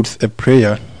constitutes a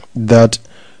prayer that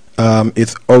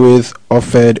is always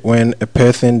offered when a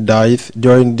person dies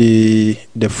during the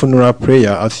funeral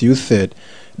prayer. As you said,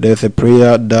 there's a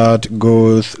prayer that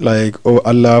goes like, "Oh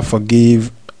Allah,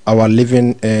 forgive our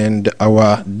living and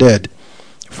our dead,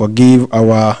 forgive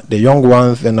the young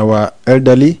ones and our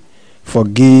elderly,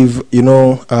 forgive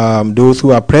those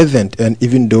who are present and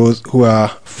even those who are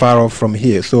far off from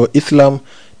here." So Islam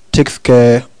takes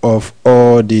care of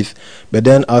all this. But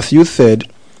then, as you said,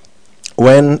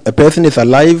 when a person is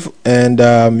alive and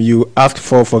you ask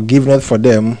for forgiveness for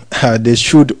them, they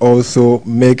should also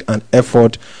make an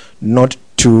effort not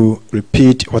to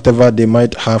repeat whatever they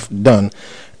might have done.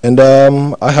 And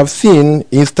I have seen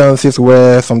instances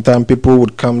where sometimes people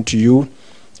would come to you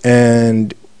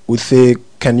and would say,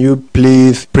 "Can you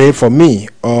please pray for me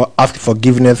or ask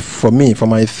forgiveness for me for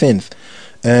my sins?"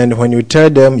 And when you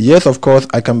tell them, "Yes, of course,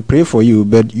 I can pray for you,"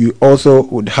 but you also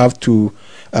would have to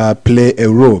play a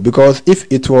role, because if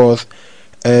it was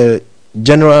a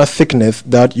general sickness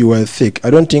that you were sick, I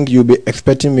don't think you'll be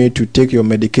expecting me to take your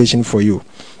medication for you.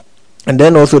 And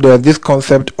then also there's this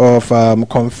concept of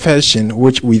confession,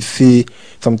 which we see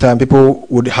sometimes people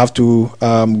would have to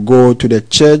go to the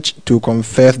church to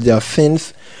confess their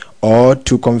sins, or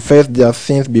to confess their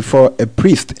sins before a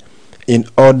priest in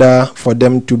order for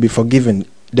them to be forgiven.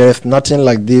 There is nothing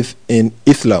like this in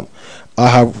Islam. I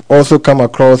have also come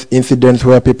across incidents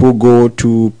where people go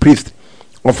to priests,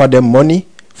 offer them money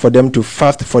for them to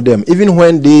fast for them, even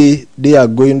when they are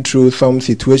going through some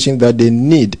situation that they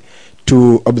need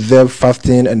to observe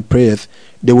fasting and prayers.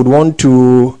 They would want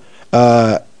to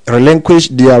relinquish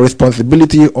their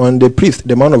responsibility on the priest,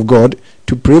 the man of God,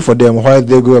 to pray for them while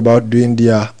they go about doing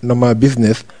their normal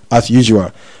business as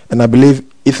usual. And I believe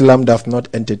Islam does not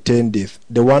entertain this.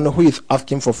 The one who is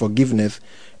asking for forgiveness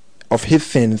of his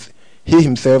sins, he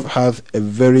himself has a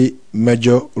very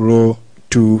major role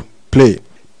to play.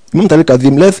 Imam Tariq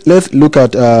Azim, let's look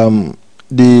at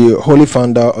the holy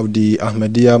founder of the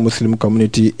Ahmadiyya Muslim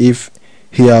community, if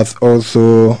he has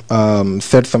also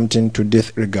said something to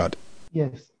this regard.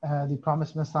 Yes, the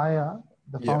promised Messiah,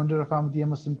 the founder of Ahmadiyya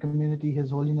Muslim community, His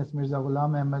Holiness Mirza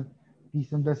Ghulam Ahmad,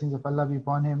 peace and blessings of Allah be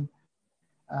upon him.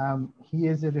 He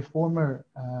is a reformer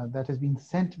that has been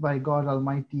sent by God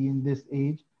Almighty in this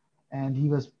age, and he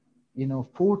was,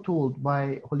 foretold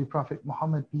by Holy Prophet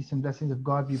Muhammad, peace and blessings of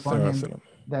God be upon him,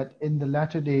 that in the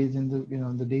latter days, in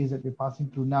the days that we're passing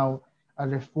through now, a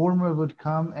reformer would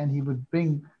come and he would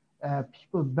bring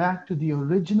people back to the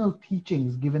original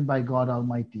teachings given by God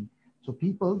Almighty. So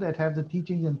people that have the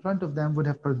teachings in front of them would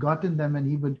have forgotten them, and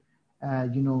he would,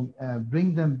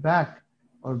 bring them back,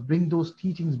 or bring those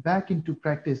teachings back into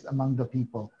practice among the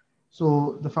people.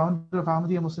 So the founder of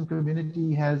Ahmadiyya Muslim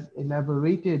community has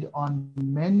elaborated on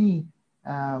many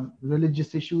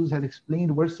religious issues, has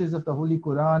explained verses of the Holy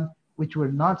Quran, which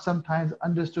were not sometimes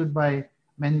understood by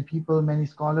many people, many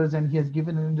scholars, and he has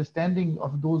given an understanding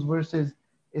of those verses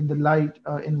in the light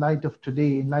of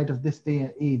today, in light of this day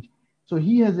and age. So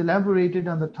he has elaborated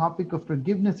on the topic of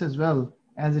forgiveness as well,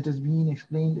 as it is being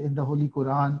explained in the Holy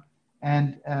Quran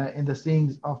and in the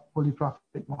sayings of Holy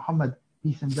Prophet Muhammad,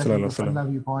 peace and blessings of Allah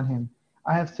be upon him.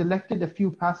 I have selected a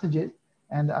few passages,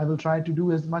 and I will try to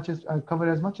do cover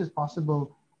as much as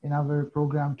possible in our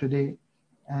program today.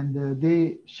 And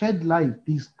they shed light,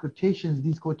 these quotations,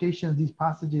 these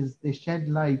passages, they shed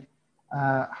light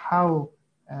how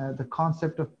the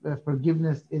concept of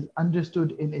forgiveness is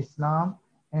understood in Islam,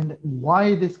 and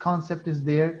why this concept is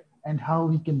there, and how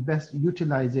we can best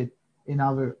utilize it in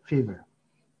our favor.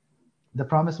 The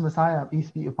promised Messiah,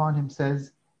 peace be upon him,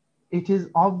 says, "It is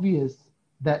obvious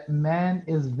that man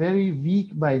is very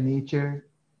weak by nature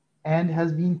and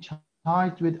has been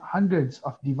charged with hundreds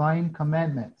of divine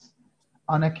commandments.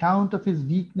 On account of his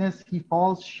weakness, he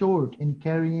falls short in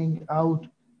carrying out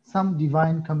some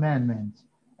divine commandments,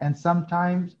 and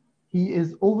sometimes he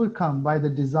is overcome by the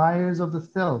desires of the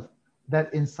self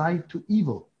that incite to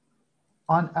evil.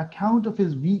 On account of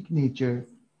his weak nature,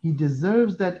 he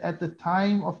deserves that at the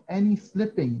time of any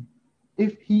slipping,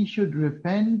 if he should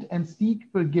repent and seek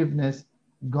forgiveness,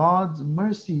 God's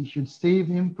mercy should save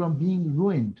him from being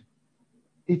ruined.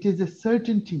 It is a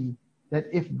certainty that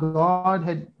if God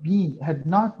had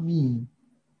not been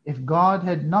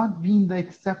the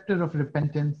acceptor of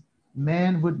repentance,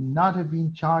 man would not have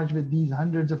been charged with these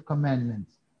hundreds of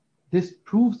commandments. This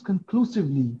proves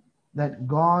conclusively that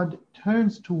God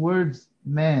turns towards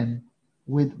man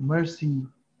with mercy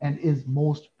and is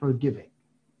most forgiving."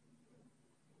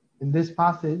 In this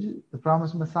passage, the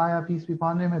promised Messiah, peace be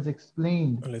upon him, has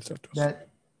explained that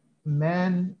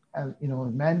mankind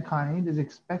is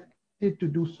expected to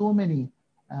do so many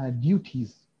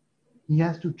duties. He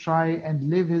has to try and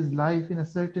live his life in a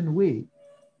certain way.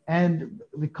 And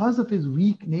because of his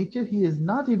weak nature, he is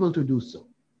not able to do so.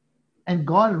 And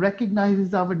God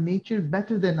recognizes our nature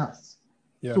better than us.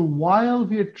 Yeah. So while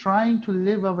we are trying to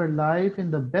live our life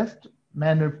in the best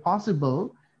manner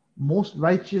possible, most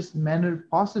righteous manner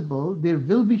possible, there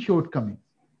will be shortcomings.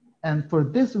 And for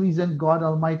this reason, God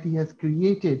Almighty has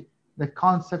created the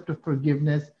concept of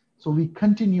forgiveness. So we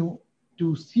continue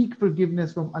to seek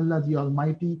forgiveness from Allah the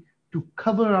Almighty, to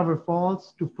cover our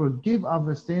faults, to forgive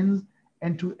our sins,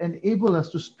 and to enable us,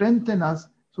 to strengthen us,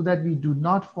 so that we do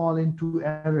not fall into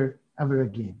error ever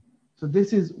again. So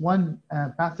this is one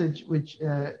passage which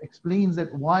explains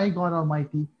that why God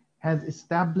Almighty has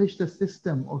established a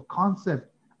system or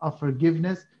concept of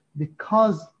forgiveness,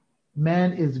 because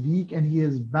man is weak and he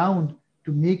is bound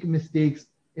to make mistakes,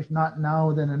 if not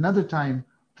now, then another time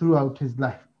throughout his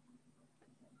life.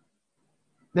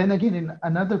 Then again, in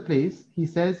another place, he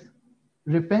says,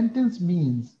 repentance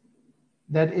means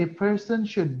that a person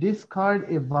should discard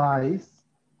a vice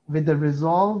with the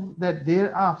resolve that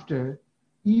thereafter,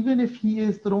 even if he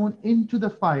is thrown into the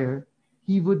fire,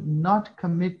 he would not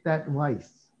commit that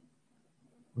vice.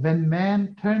 When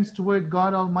man turns toward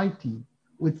God Almighty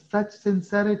with such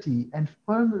sincerity and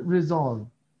firm resolve,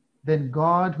 then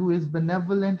God, who is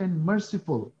benevolent and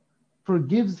merciful,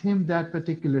 forgives him that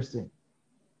particular sin.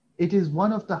 It is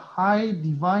one of the high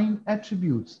divine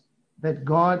attributes that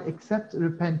God accepts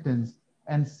repentance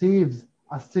and saves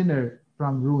a sinner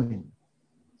from ruin.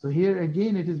 So here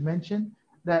again it is mentioned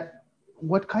that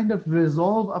what kind of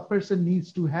resolve a person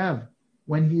needs to have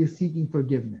when he is seeking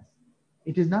forgiveness.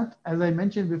 It is not, as I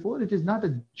mentioned before, it is not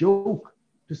a joke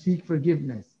to seek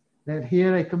forgiveness. That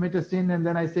here I commit a sin and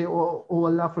then I say, oh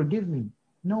Allah, forgive me.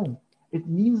 No, it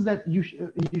means that you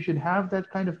should have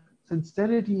that kind of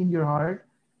sincerity in your heart,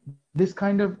 this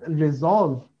kind of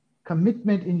resolve,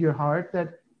 commitment in your heart,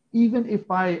 that even if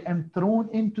I am thrown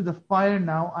into the fire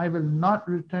now, I will not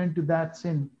return to that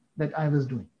sin that I was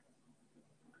doing.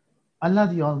 Allah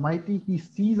the Almighty, He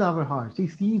sees our hearts. He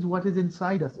sees what is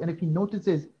inside us. And if He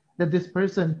notices that this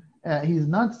person, he is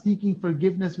not seeking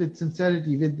forgiveness with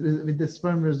sincerity, with this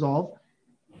firm resolve,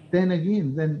 then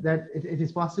again, it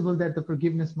is possible that the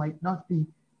forgiveness might not be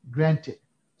granted.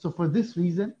 So for this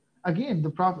reason, again, the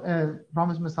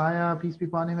promised Messiah, peace be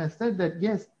upon him, has said that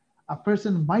yes, a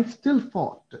person might still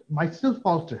falter,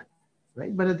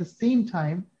 right? But at the same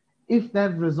time, if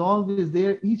that resolve is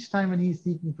there each time when he's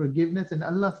seeking forgiveness, and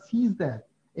Allah sees that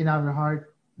in our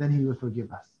heart, then He will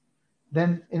forgive us.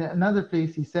 Then in another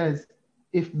place He says,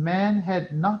 if man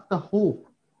had not the hope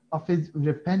of his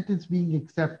repentance being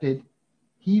accepted,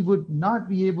 he would not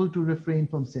be able to refrain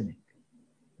from sinning.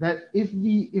 That if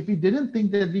we didn't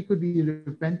think that we could be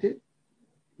repented,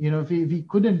 if we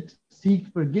couldn't seek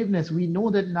forgiveness, we know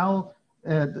that now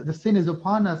the sin is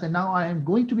upon us and now I am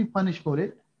going to be punished for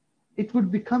it, it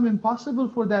would become impossible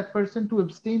for that person to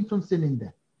abstain from sinning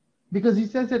then. Because he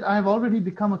says that I have already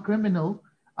become a criminal,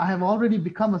 I have already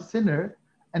become a sinner,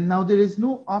 and now there is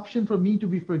no option for me to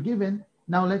be forgiven.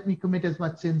 Now let me commit as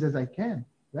much sins as I can,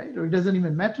 right? Or it doesn't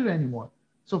even matter anymore.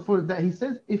 So for that, he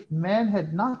says, if man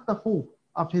had not the hope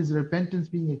of his repentance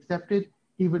being accepted,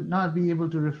 he would not be able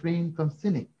to refrain from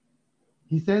sinning.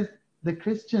 He says, The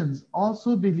Christians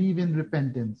also believe in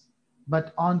repentance,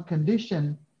 but on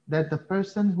condition that the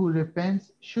person who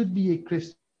repents should be a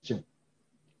Christian.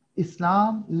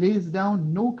 Islam lays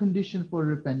down no condition for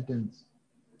repentance.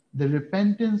 The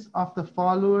repentance of the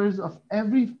followers of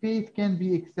every faith can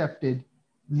be accepted,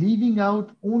 leaving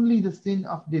out only the sin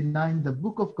of denying the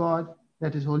book of God,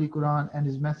 that is Holy Quran, and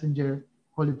his messenger,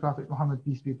 Holy Prophet Muhammad,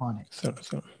 peace be upon him.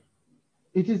 So.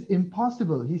 It is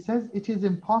impossible, he says, it is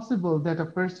impossible that a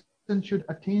person should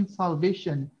attain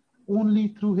salvation only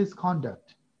through his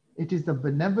conduct. It is the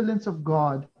benevolence of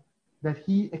God that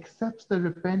he accepts the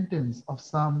repentance of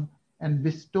some and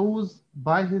bestows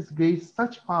by his grace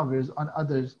such powers on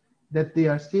others that they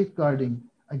are safeguarding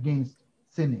against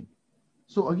sinning.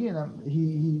 So again,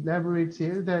 he elaborates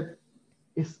here that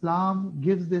Islam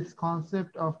gives this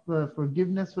concept of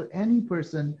forgiveness for any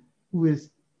person who is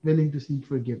willing to seek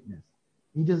forgiveness.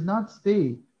 He does not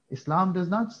say, Islam does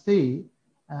not say,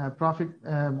 Prophet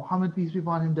Muhammad, peace be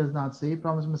upon him, does not say,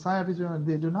 Prophet Messiah, peace be upon him,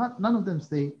 they do not, none of them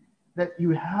say that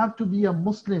you have to be a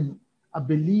Muslim, a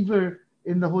believer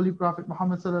in the Holy Prophet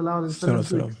Muhammad sallallahu alaihi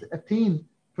wasallam to attain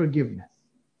forgiveness.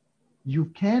 You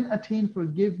can attain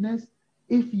forgiveness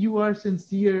if you are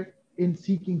sincere in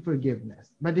seeking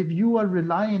forgiveness. But if you are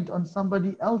reliant on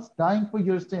somebody else dying for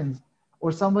your sins,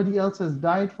 or somebody else has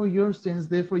died for your sins,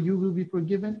 therefore you will be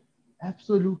forgiven,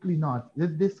 absolutely not.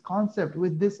 With this concept,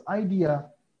 with this idea,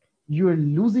 you are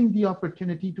losing the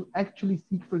opportunity to actually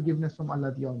seek forgiveness from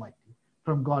Allah the Almighty,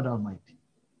 from God Almighty,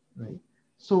 right?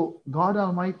 So God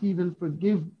Almighty will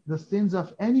forgive the sins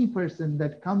of any person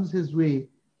that comes his way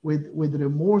with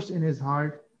remorse in his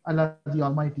heart. Allah the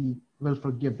Almighty will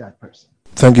forgive that person.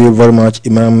 Thank you very much,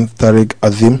 Imam Tariq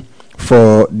Azim,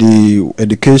 for the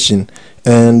education.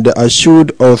 And I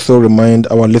should also remind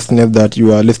our listeners that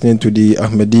you are listening to the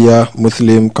Ahmadiyya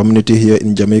Muslim community here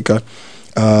in Jamaica,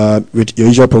 with your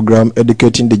usual program,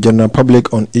 educating the general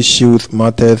public on issues,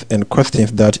 matters, and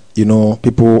questions that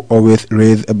people always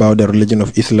raise about the religion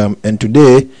of Islam. And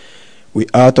today, we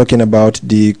are talking about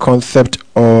the concept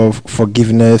of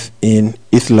forgiveness in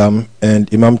Islam,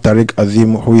 and Imam Tariq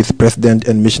Azim, who is president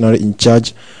and missionary in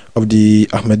charge of the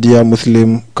Ahmadiyya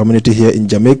Muslim community here in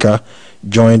Jamaica,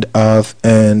 joined us,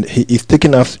 and he is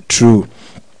taking us through.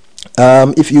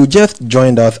 If you just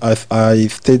joined us, as I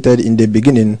stated in the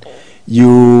beginning,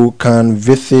 you can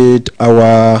visit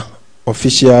our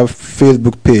official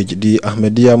Facebook page, the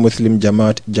Ahmadiyya Muslim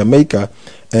Jamaat Jamaica,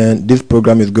 and this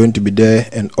program is going to be there,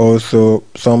 and also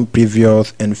some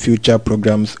previous and future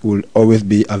programs will always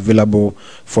be available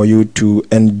for you to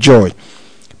enjoy.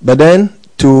 But then,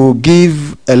 to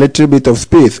give a little bit of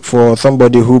space for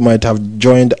somebody who might have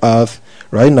joined us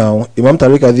right now, Imam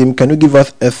Tariq Azim, can you give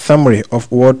us a summary of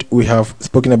what we have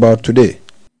spoken about today?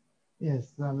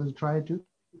 Yes, I will try to.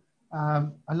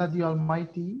 Allah the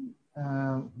Almighty,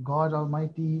 God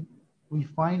Almighty, we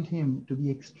find him to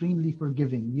be extremely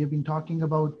forgiving. We have been talking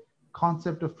about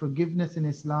concept of forgiveness in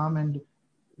Islam, and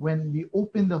when we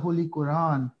open the Holy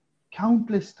Quran,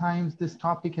 countless times this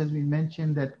topic has been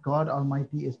mentioned, that God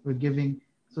Almighty is forgiving.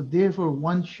 So therefore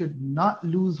one should not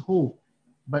lose hope.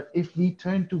 But if we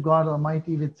turn to God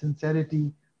Almighty with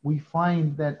sincerity, we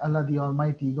find that Allah the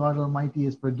Almighty, God Almighty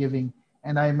is forgiving.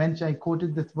 And I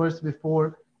quoted this verse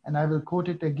before, and I will quote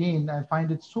it again. I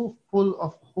find it so full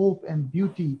of hope and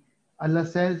beauty. Allah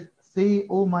says, "Say,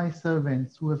 O my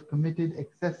servants who have committed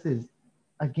excesses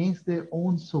against their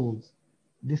own souls,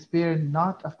 despair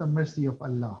not of the mercy of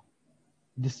Allah.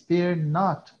 Despair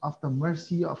not of the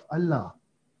mercy of Allah.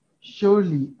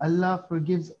 Surely Allah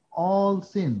forgives all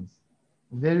sins.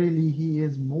 Verily He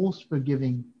is most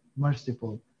forgiving,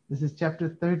 merciful." This is chapter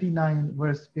 39,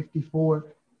 verse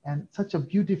 54. And such a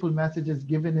beautiful message is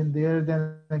given in there.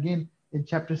 Then again, in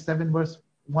chapter 7, verse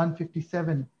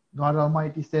 157, God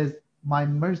Almighty says, "My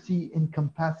mercy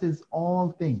encompasses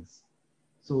all things."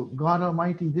 So God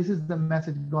Almighty, this is the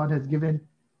message God has given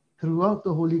throughout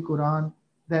the Holy Quran,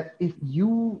 that if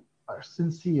you are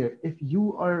sincere, if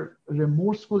you are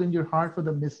remorseful in your heart for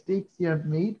the mistakes you have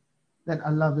made, then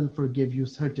Allah will forgive you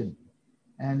certainly.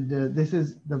 And this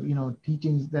is the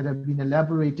teachings that have been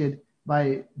elaborated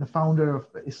by the founder of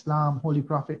Islam, Holy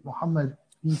Prophet Muhammad,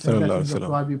 peace and blessings of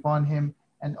God be upon him,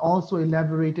 and also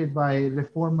elaborated by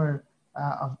reformer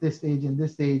of this age and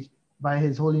this age, by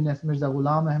His Holiness Mirza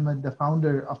Ghulam Ahmad, the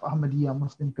founder of Ahmadiyya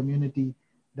Muslim community,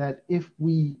 that if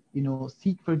we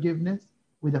seek forgiveness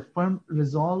with a firm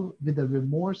resolve, with a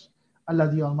remorse, Allah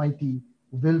the Almighty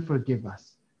will forgive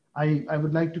us. I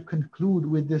would like to conclude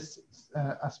with this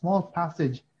a small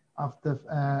passage of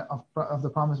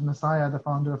the promised Messiah, the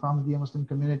founder of Ahmadiyya Muslim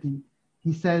community.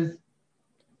 He says,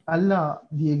 Allah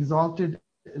the Exalted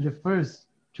refers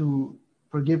to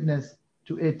forgiveness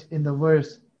to it in the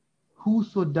verse,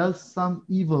 whoso does some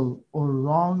evil or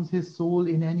wrongs his soul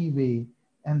in any way,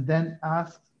 and then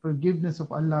asks forgiveness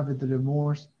of Allah with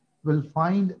remorse, will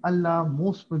find Allah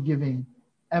most forgiving,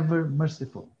 ever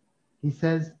merciful. He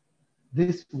says,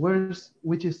 this verse,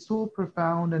 which is so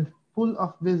profound and full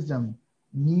of wisdom,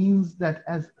 means that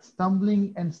as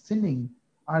stumbling and sinning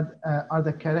are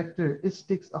the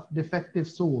characteristics of defective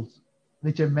souls,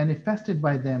 which are manifested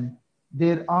by them,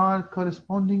 there are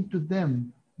corresponding to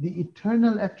them the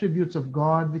eternal attributes of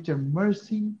God, which are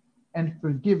mercy and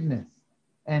forgiveness.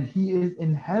 And He is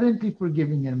inherently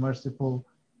forgiving and merciful.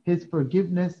 His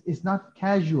forgiveness is not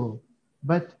casual,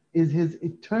 but is His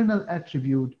eternal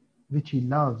attribute, which He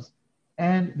loves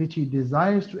and which He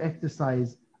desires to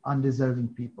exercise on deserving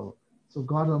people. So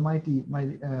God Almighty,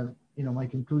 my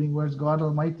concluding words, God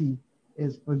Almighty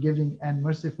is forgiving and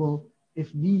merciful.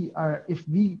 If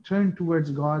we turn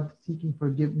towards God seeking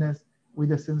forgiveness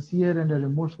with a sincere and a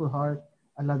remorseful heart,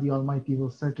 Allah the Almighty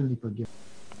will certainly forgive.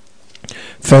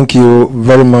 Thank you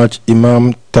very much,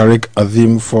 Imam Tariq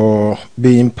Azim, for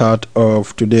being part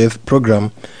of today's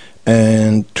program.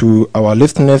 And to our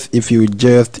listeners, if you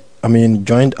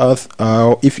joined us,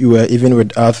 or if you were even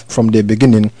with us from the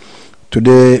beginning,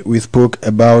 today we spoke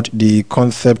about the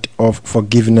concept of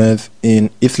forgiveness in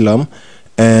Islam.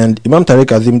 And Imam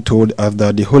Tariq Azim told us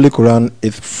that the Holy Quran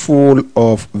is full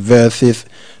of verses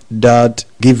that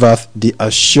give us the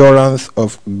assurance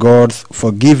of God's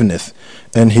forgiveness.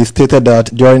 And he stated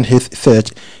that during his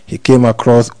search, he came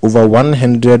across over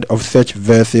 100 of such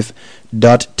verses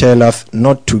that tell us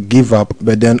not to give up,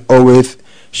 but then always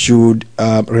should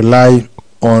rely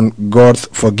on God's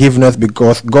forgiveness,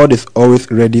 because God is always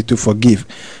ready to forgive.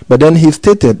 But then he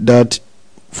stated that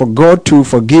for God to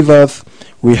forgive us,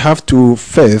 we have to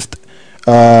first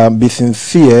be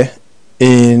sincere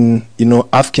in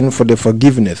asking for the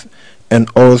forgiveness, and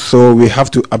also we have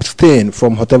to abstain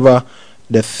from whatever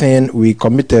the sin we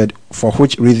committed, for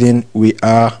which reason we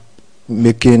are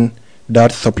making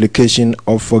that supplication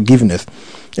of forgiveness.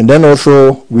 And then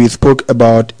also we spoke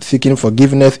about seeking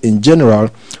forgiveness in general,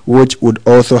 which would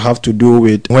also have to do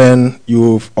with when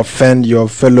you offend your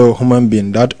fellow human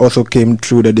being. That also came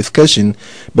through the discussion.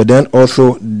 But then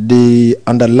also the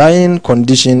underlying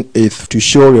condition is to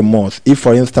show remorse. If,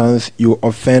 for instance, you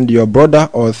offend your brother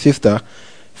or sister,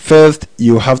 first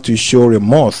you have to show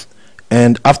remorse.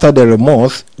 And after the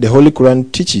remorse, the Holy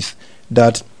Quran teaches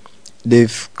that the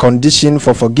condition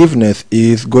for forgiveness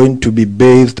is going to be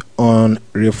based on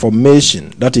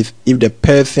reformation. That is, if the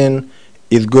person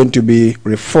is going to be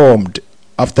reformed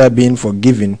after being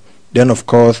forgiven, then of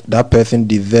course that person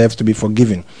deserves to be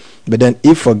forgiven. But then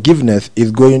if forgiveness is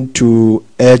going to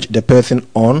urge the person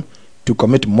on to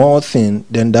commit more sin,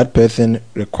 then that person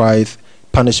requires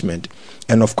punishment.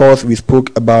 And of course we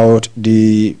spoke about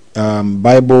the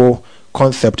Bible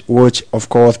concept, which of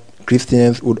course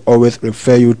Christians would always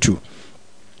refer you to,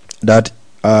 that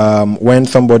when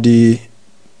somebody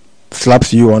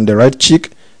slaps you on the right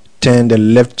cheek, turn the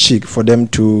left cheek for them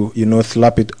to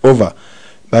slap it over.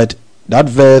 But that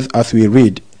verse, as we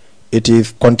read, it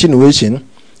is continuation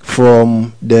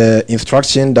from the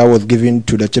instruction that was given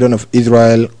to the children of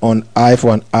Israel on eye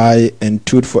for an eye and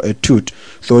tooth for a tooth.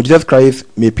 So Jesus Christ,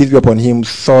 may peace be upon him,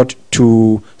 sought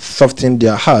to soften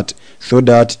their heart so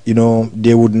that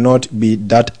they would not be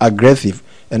that aggressive,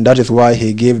 and that is why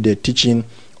he gave the teaching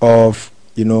of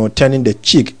turning the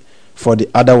cheek for the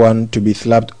other one to be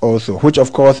slapped also, which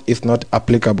of course is not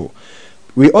applicable.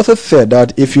 We also said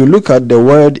that if you look at the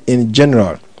word in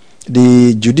general,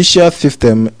 the judicial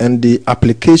system and the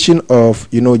application of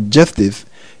justice,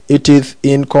 it is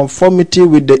in conformity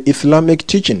with the Islamic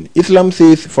teaching. Islam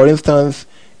says, for instance,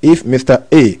 if Mr.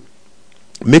 A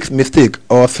makes mistake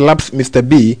or slaps Mr.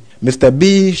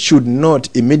 B should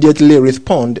not immediately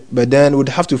respond, but then would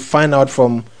have to find out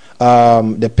from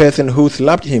the person who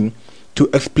slapped him to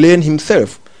explain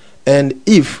himself. And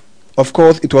if, of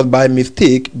course, it was by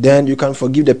mistake, then you can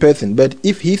forgive the person. But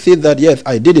if he says that, yes,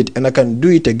 I did it and I can do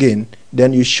it again,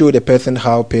 then you show the person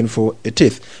how painful it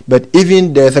is. But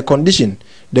even there's a condition.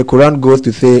 The Quran goes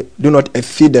to say, do not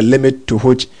exceed the limit to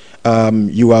which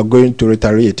you are going to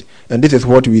retaliate. And this is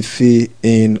what we see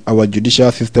in our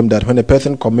judicial system, that when a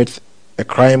person commits a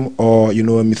crime or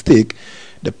a mistake,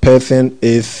 the person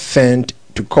is sent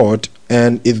to court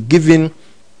and is given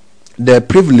the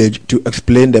privilege to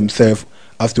explain themselves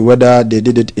as to whether they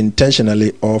did it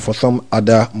intentionally or for some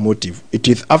other motive. It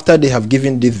is after they have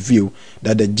given this view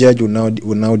that the judge will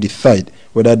now decide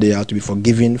whether they are to be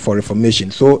forgiven for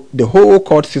reformation. So the whole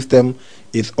court system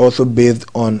is also based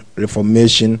on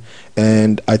reformation,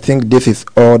 and I think this is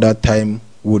all that time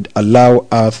would allow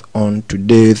us on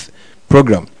today's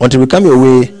program. Until we come your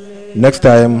way next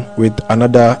time with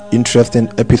another interesting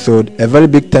episode, a very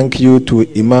big thank you to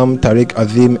Imam Tariq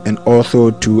Azim and also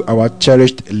to our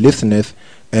cherished listeners.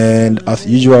 And as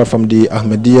usual from the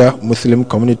Ahmadiyya Muslim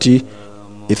community,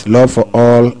 it's love for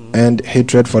all and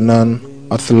hatred for none.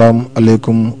 Assalamu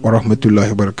alaikum wa rahmatullahi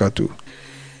wa barakatuh.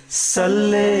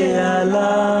 Salli ala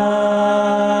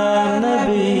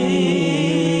nabiyina,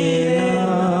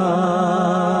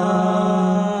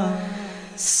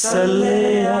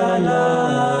 salli ala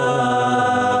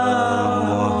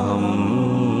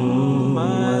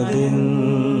Muhammadin,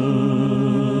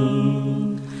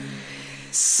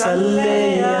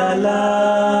 salli ala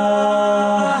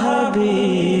habibina,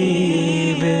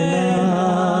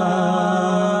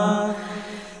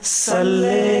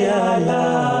 salli ala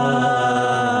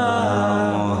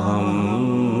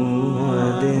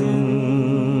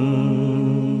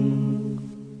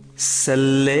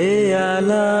salli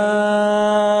ala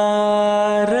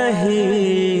rahimina,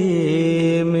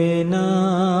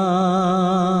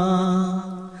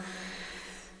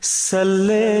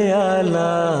 salli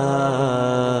ala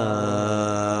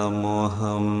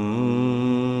Muhammadin,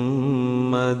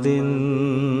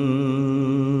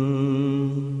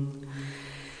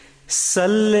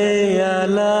 salli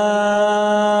ala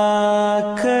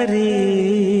karimina,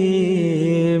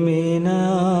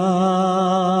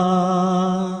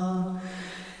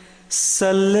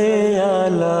 salli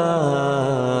ala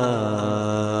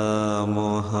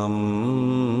Muhammadin,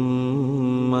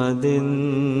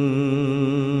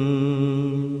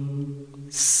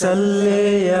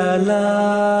 salli ala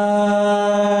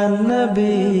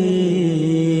nabiyina,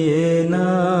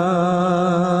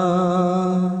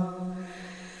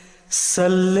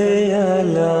 salli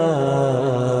ala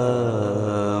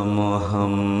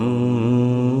Muhammadin,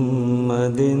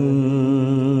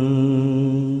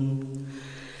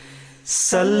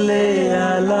 salli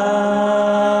ala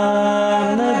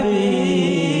nabiyina,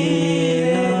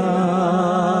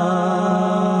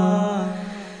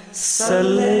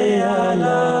 salli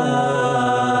ala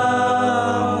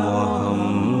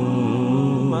Muhammadin,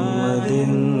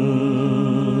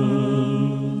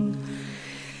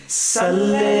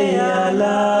 salli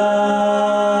ala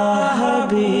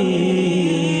habibina,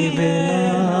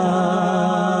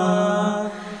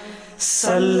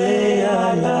 salli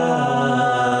ala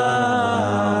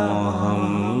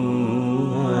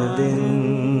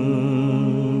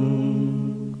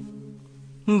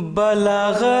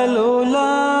Balaghal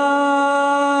ula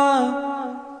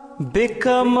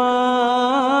bikamalihi,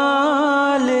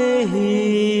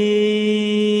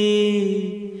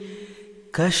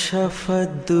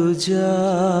 kashafad duja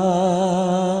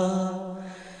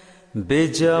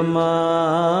bijamalihi.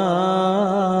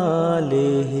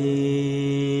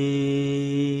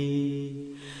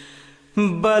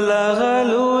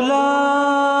 Balaghal ula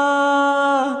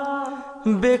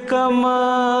bikamalihi,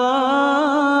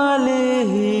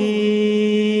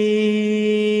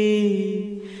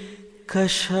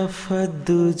 kashafad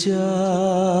duja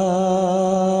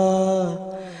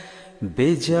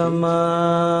bijamalihi.